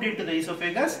direct the food into the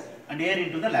esophagus and air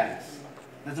into the larynx.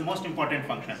 That's the most important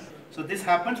function. So this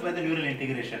happens by the neural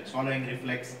integration, swallowing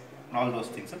reflex, and all those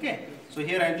things. Okay. So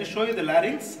here I'll just show you the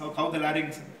larynx, how the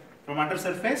larynx from under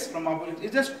surface, from above,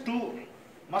 it's just two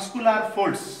muscular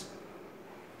folds.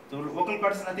 So vocal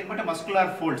cords is nothing but a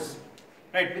muscular folds,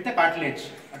 right, with a cartilage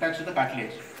attached to the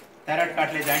cartilage. Thyroid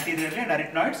cartilage anteriorly and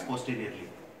arytenoids posteriorly.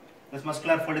 This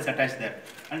muscular fold is attached there.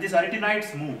 And these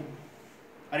arytenoids move.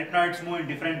 Arytenoids move in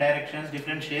different directions,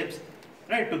 different shapes,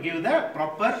 right, to give the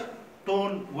proper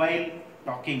tone while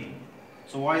talking.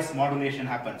 So voice modulation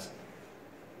happens.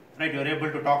 Right, you are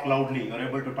able to talk loudly, you are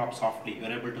able to talk softly, you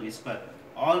are able to whisper.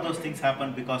 All those things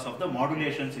happen because of the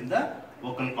modulations in the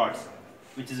vocal cords,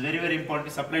 which is very, very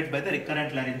important, supplied by the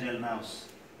recurrent laryngeal nerves.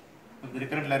 The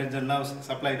recurrent laryngeal nerves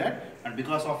supply that, and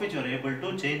because of which you are able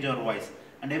to change your voice.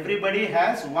 And everybody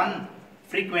has one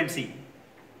frequency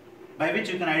by which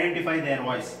you can identify their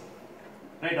voice.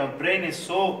 Right, our brain is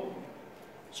so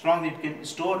strong that it can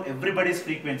store everybody's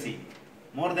frequency.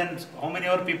 More than how many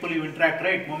other people you interact,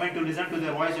 right? Moment you listen to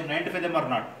their voice, you can identify them or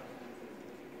not.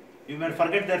 You may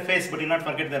forget their face, but you will not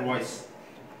forget their voice.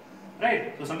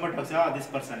 Right? So somebody talks, this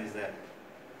person is there.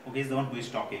 Okay, he's the one who is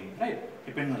talking. Right?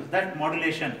 Depending on that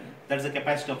modulation, that's the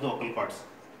capacity of the vocal cords.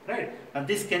 Right? And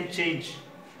this can change.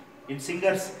 In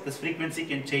singers, this frequency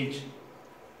can change.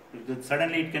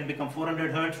 Suddenly it can become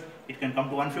 400 Hertz, it can come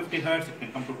to 150 Hertz, it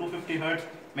can come to 250 Hertz,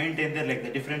 maintain there like the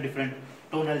different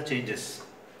tonal changes.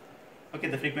 Okay,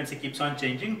 the frequency keeps on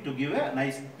changing to give a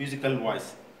nice musical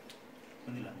voice.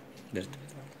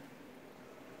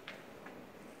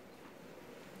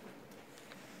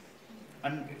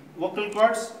 And vocal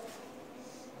cords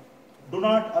do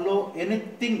not allow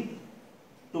anything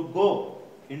to go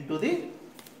into the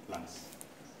lungs.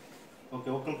 Okay,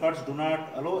 vocal cords do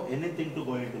not allow anything to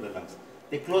go into the lungs.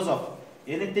 They close off.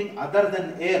 Anything other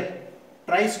than air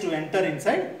tries to enter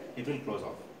inside, it will close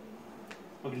off.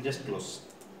 Okay, it will just close.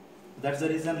 That's the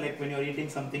reason, like when you are eating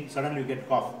something, suddenly you get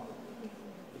cough.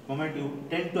 The moment you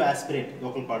tend to aspirate,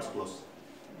 vocal cords close.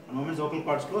 The moment vocal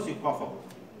cords close, you cough out.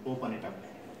 Open it up.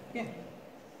 Okay.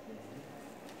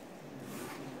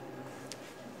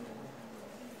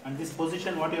 And this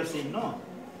position, what you are seeing, no,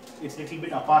 it's a little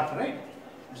bit apart, right?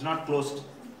 It's not closed.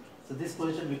 So this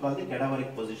position we call the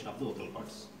cadaveric position of the vocal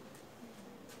cords.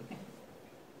 Okay.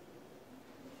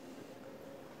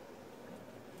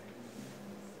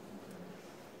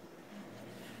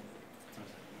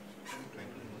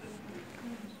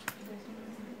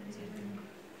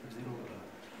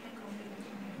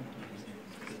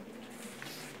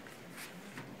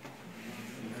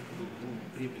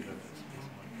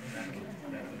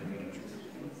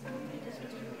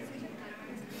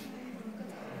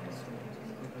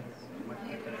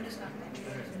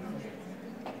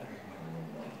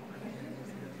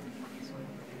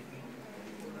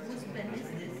 Whose pen is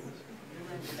this?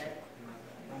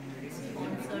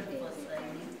 Sponsored for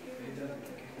signing.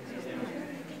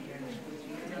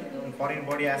 Foreign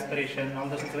body aspiration, all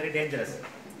those is very dangerous.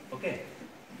 Okay.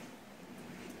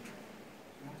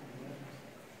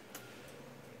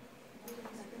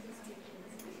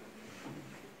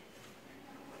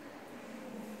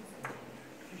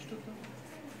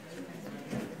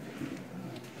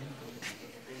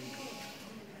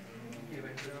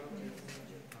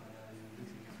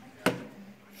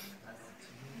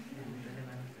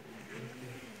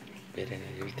 ಬೇರೆನೇ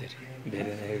ಹೇಳ್ತೀರಿ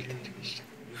ಬೇರೆನೇ ಹೇಳ್ತೀರಿ ಇಷ್ಟ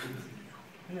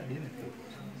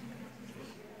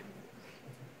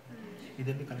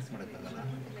ಇದನ್ನು connect ಮಾಡೋಕ್ಕಾಗಲ್ಲ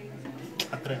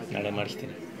ಹತ್ತಿರ ನಾಳೆ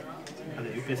ಮಾಡಿಸ್ತೀನಿ ಅದೇ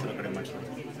ಯು ಪಿ ಎಸ್ ಎಲ್ಲ ಕಡೆ ಮಾಡಿಸ್ತೀನಿ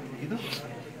ಇದು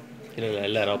ಇಲ್ಲ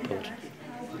ಎಲ್ಲ ರಾಪ್ ಅವರು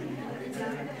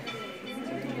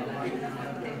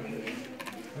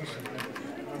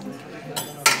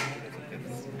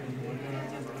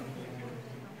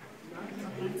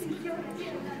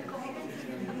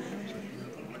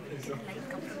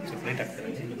ಸಪ್ರೇಟ್ ಆಗ್ತದೆ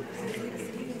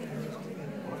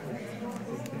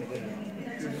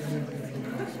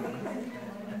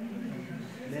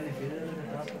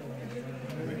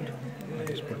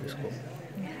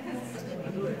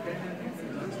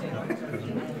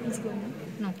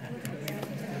No.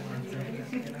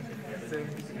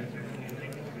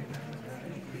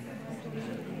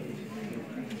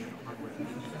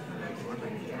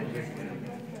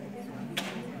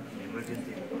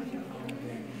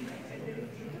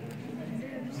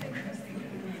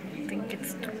 I think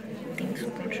it's two things to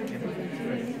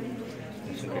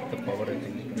get the power I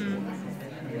think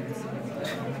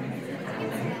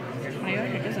I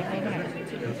heard it is a program.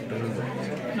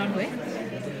 Not going?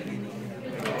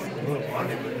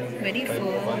 Very full.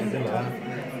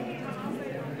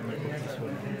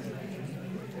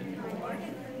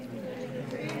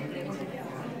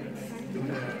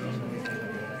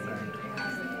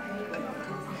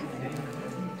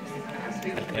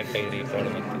 Correct ಆಗಿ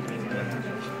ಪ್ರಾಬ್ಲಮ್ ಆಗ್ತದೆ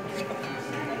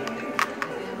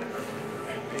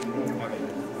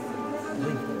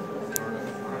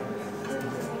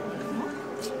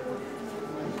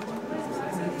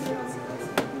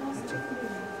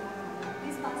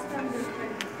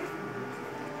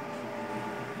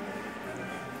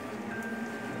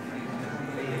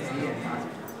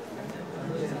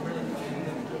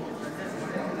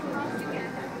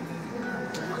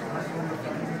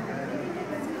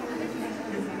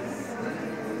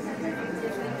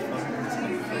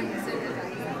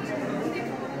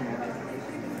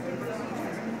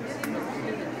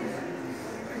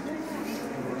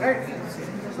Right?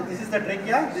 So this is the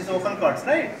trachea, these vocal cords,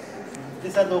 right?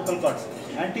 These are the vocal cords.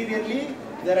 Anteriorly,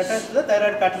 they are attached to the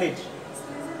thyroid cartilage.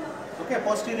 Okay,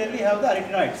 posteriorly you have the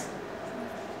arytenoids.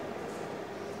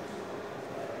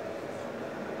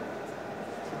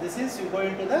 So this is, you go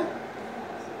into the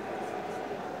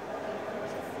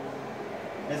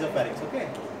nasopharynx, okay?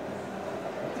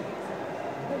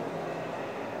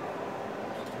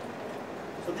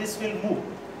 So this will move,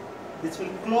 this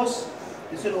will close,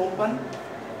 this will open,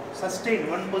 sustain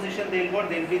one position, they will go,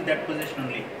 they will be in that position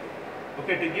only.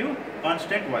 Okay, to give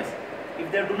constant voice.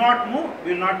 If they do not move,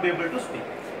 we will not be able to speak.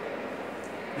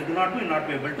 They do not move, we will not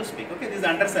be able to speak. Okay, this is the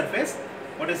under surface.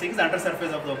 What I see is the under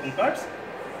surface of the vocal cords.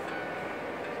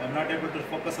 I am not able to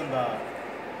focus on the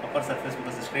upper surface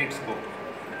because the straight scope.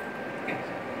 Okay.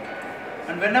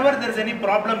 And whenever there is any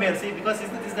problem here, see, because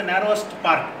this is the narrowest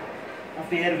part of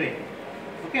the airway.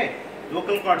 Okay.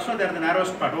 Vocal cords, so they are the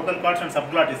narrowest part, vocal cords and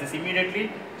subglottis. This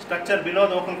immediately structure below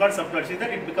the vocal cords, subglottis. See that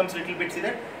it becomes little bit, see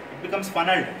that it becomes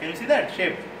funneled. Can you see that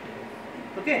shape?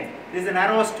 Okay, this is the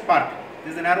narrowest part.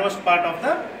 This is the narrowest part of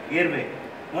the airway.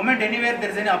 Moment anywhere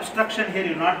there is any obstruction here,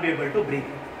 you will not be able to breathe.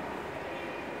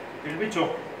 It will be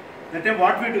choked. That time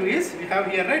what we do is, we have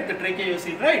here, right, the trachea you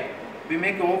see, right? We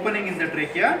make an opening in the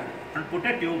trachea and put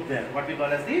a tube there, what we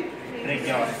call as the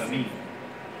tracheostomy.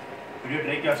 We do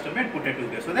tracheostomy and put a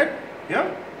tube there, so that you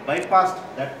have bypassed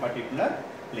that particular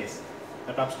place.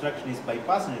 That obstruction is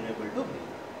bypassed and you are able to breathe.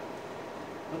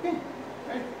 Okay?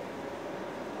 Right?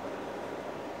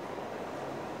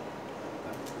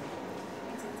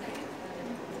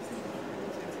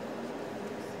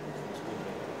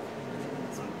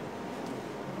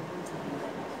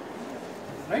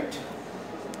 Right?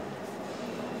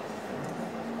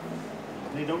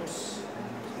 Any doubts?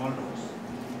 Small doubts?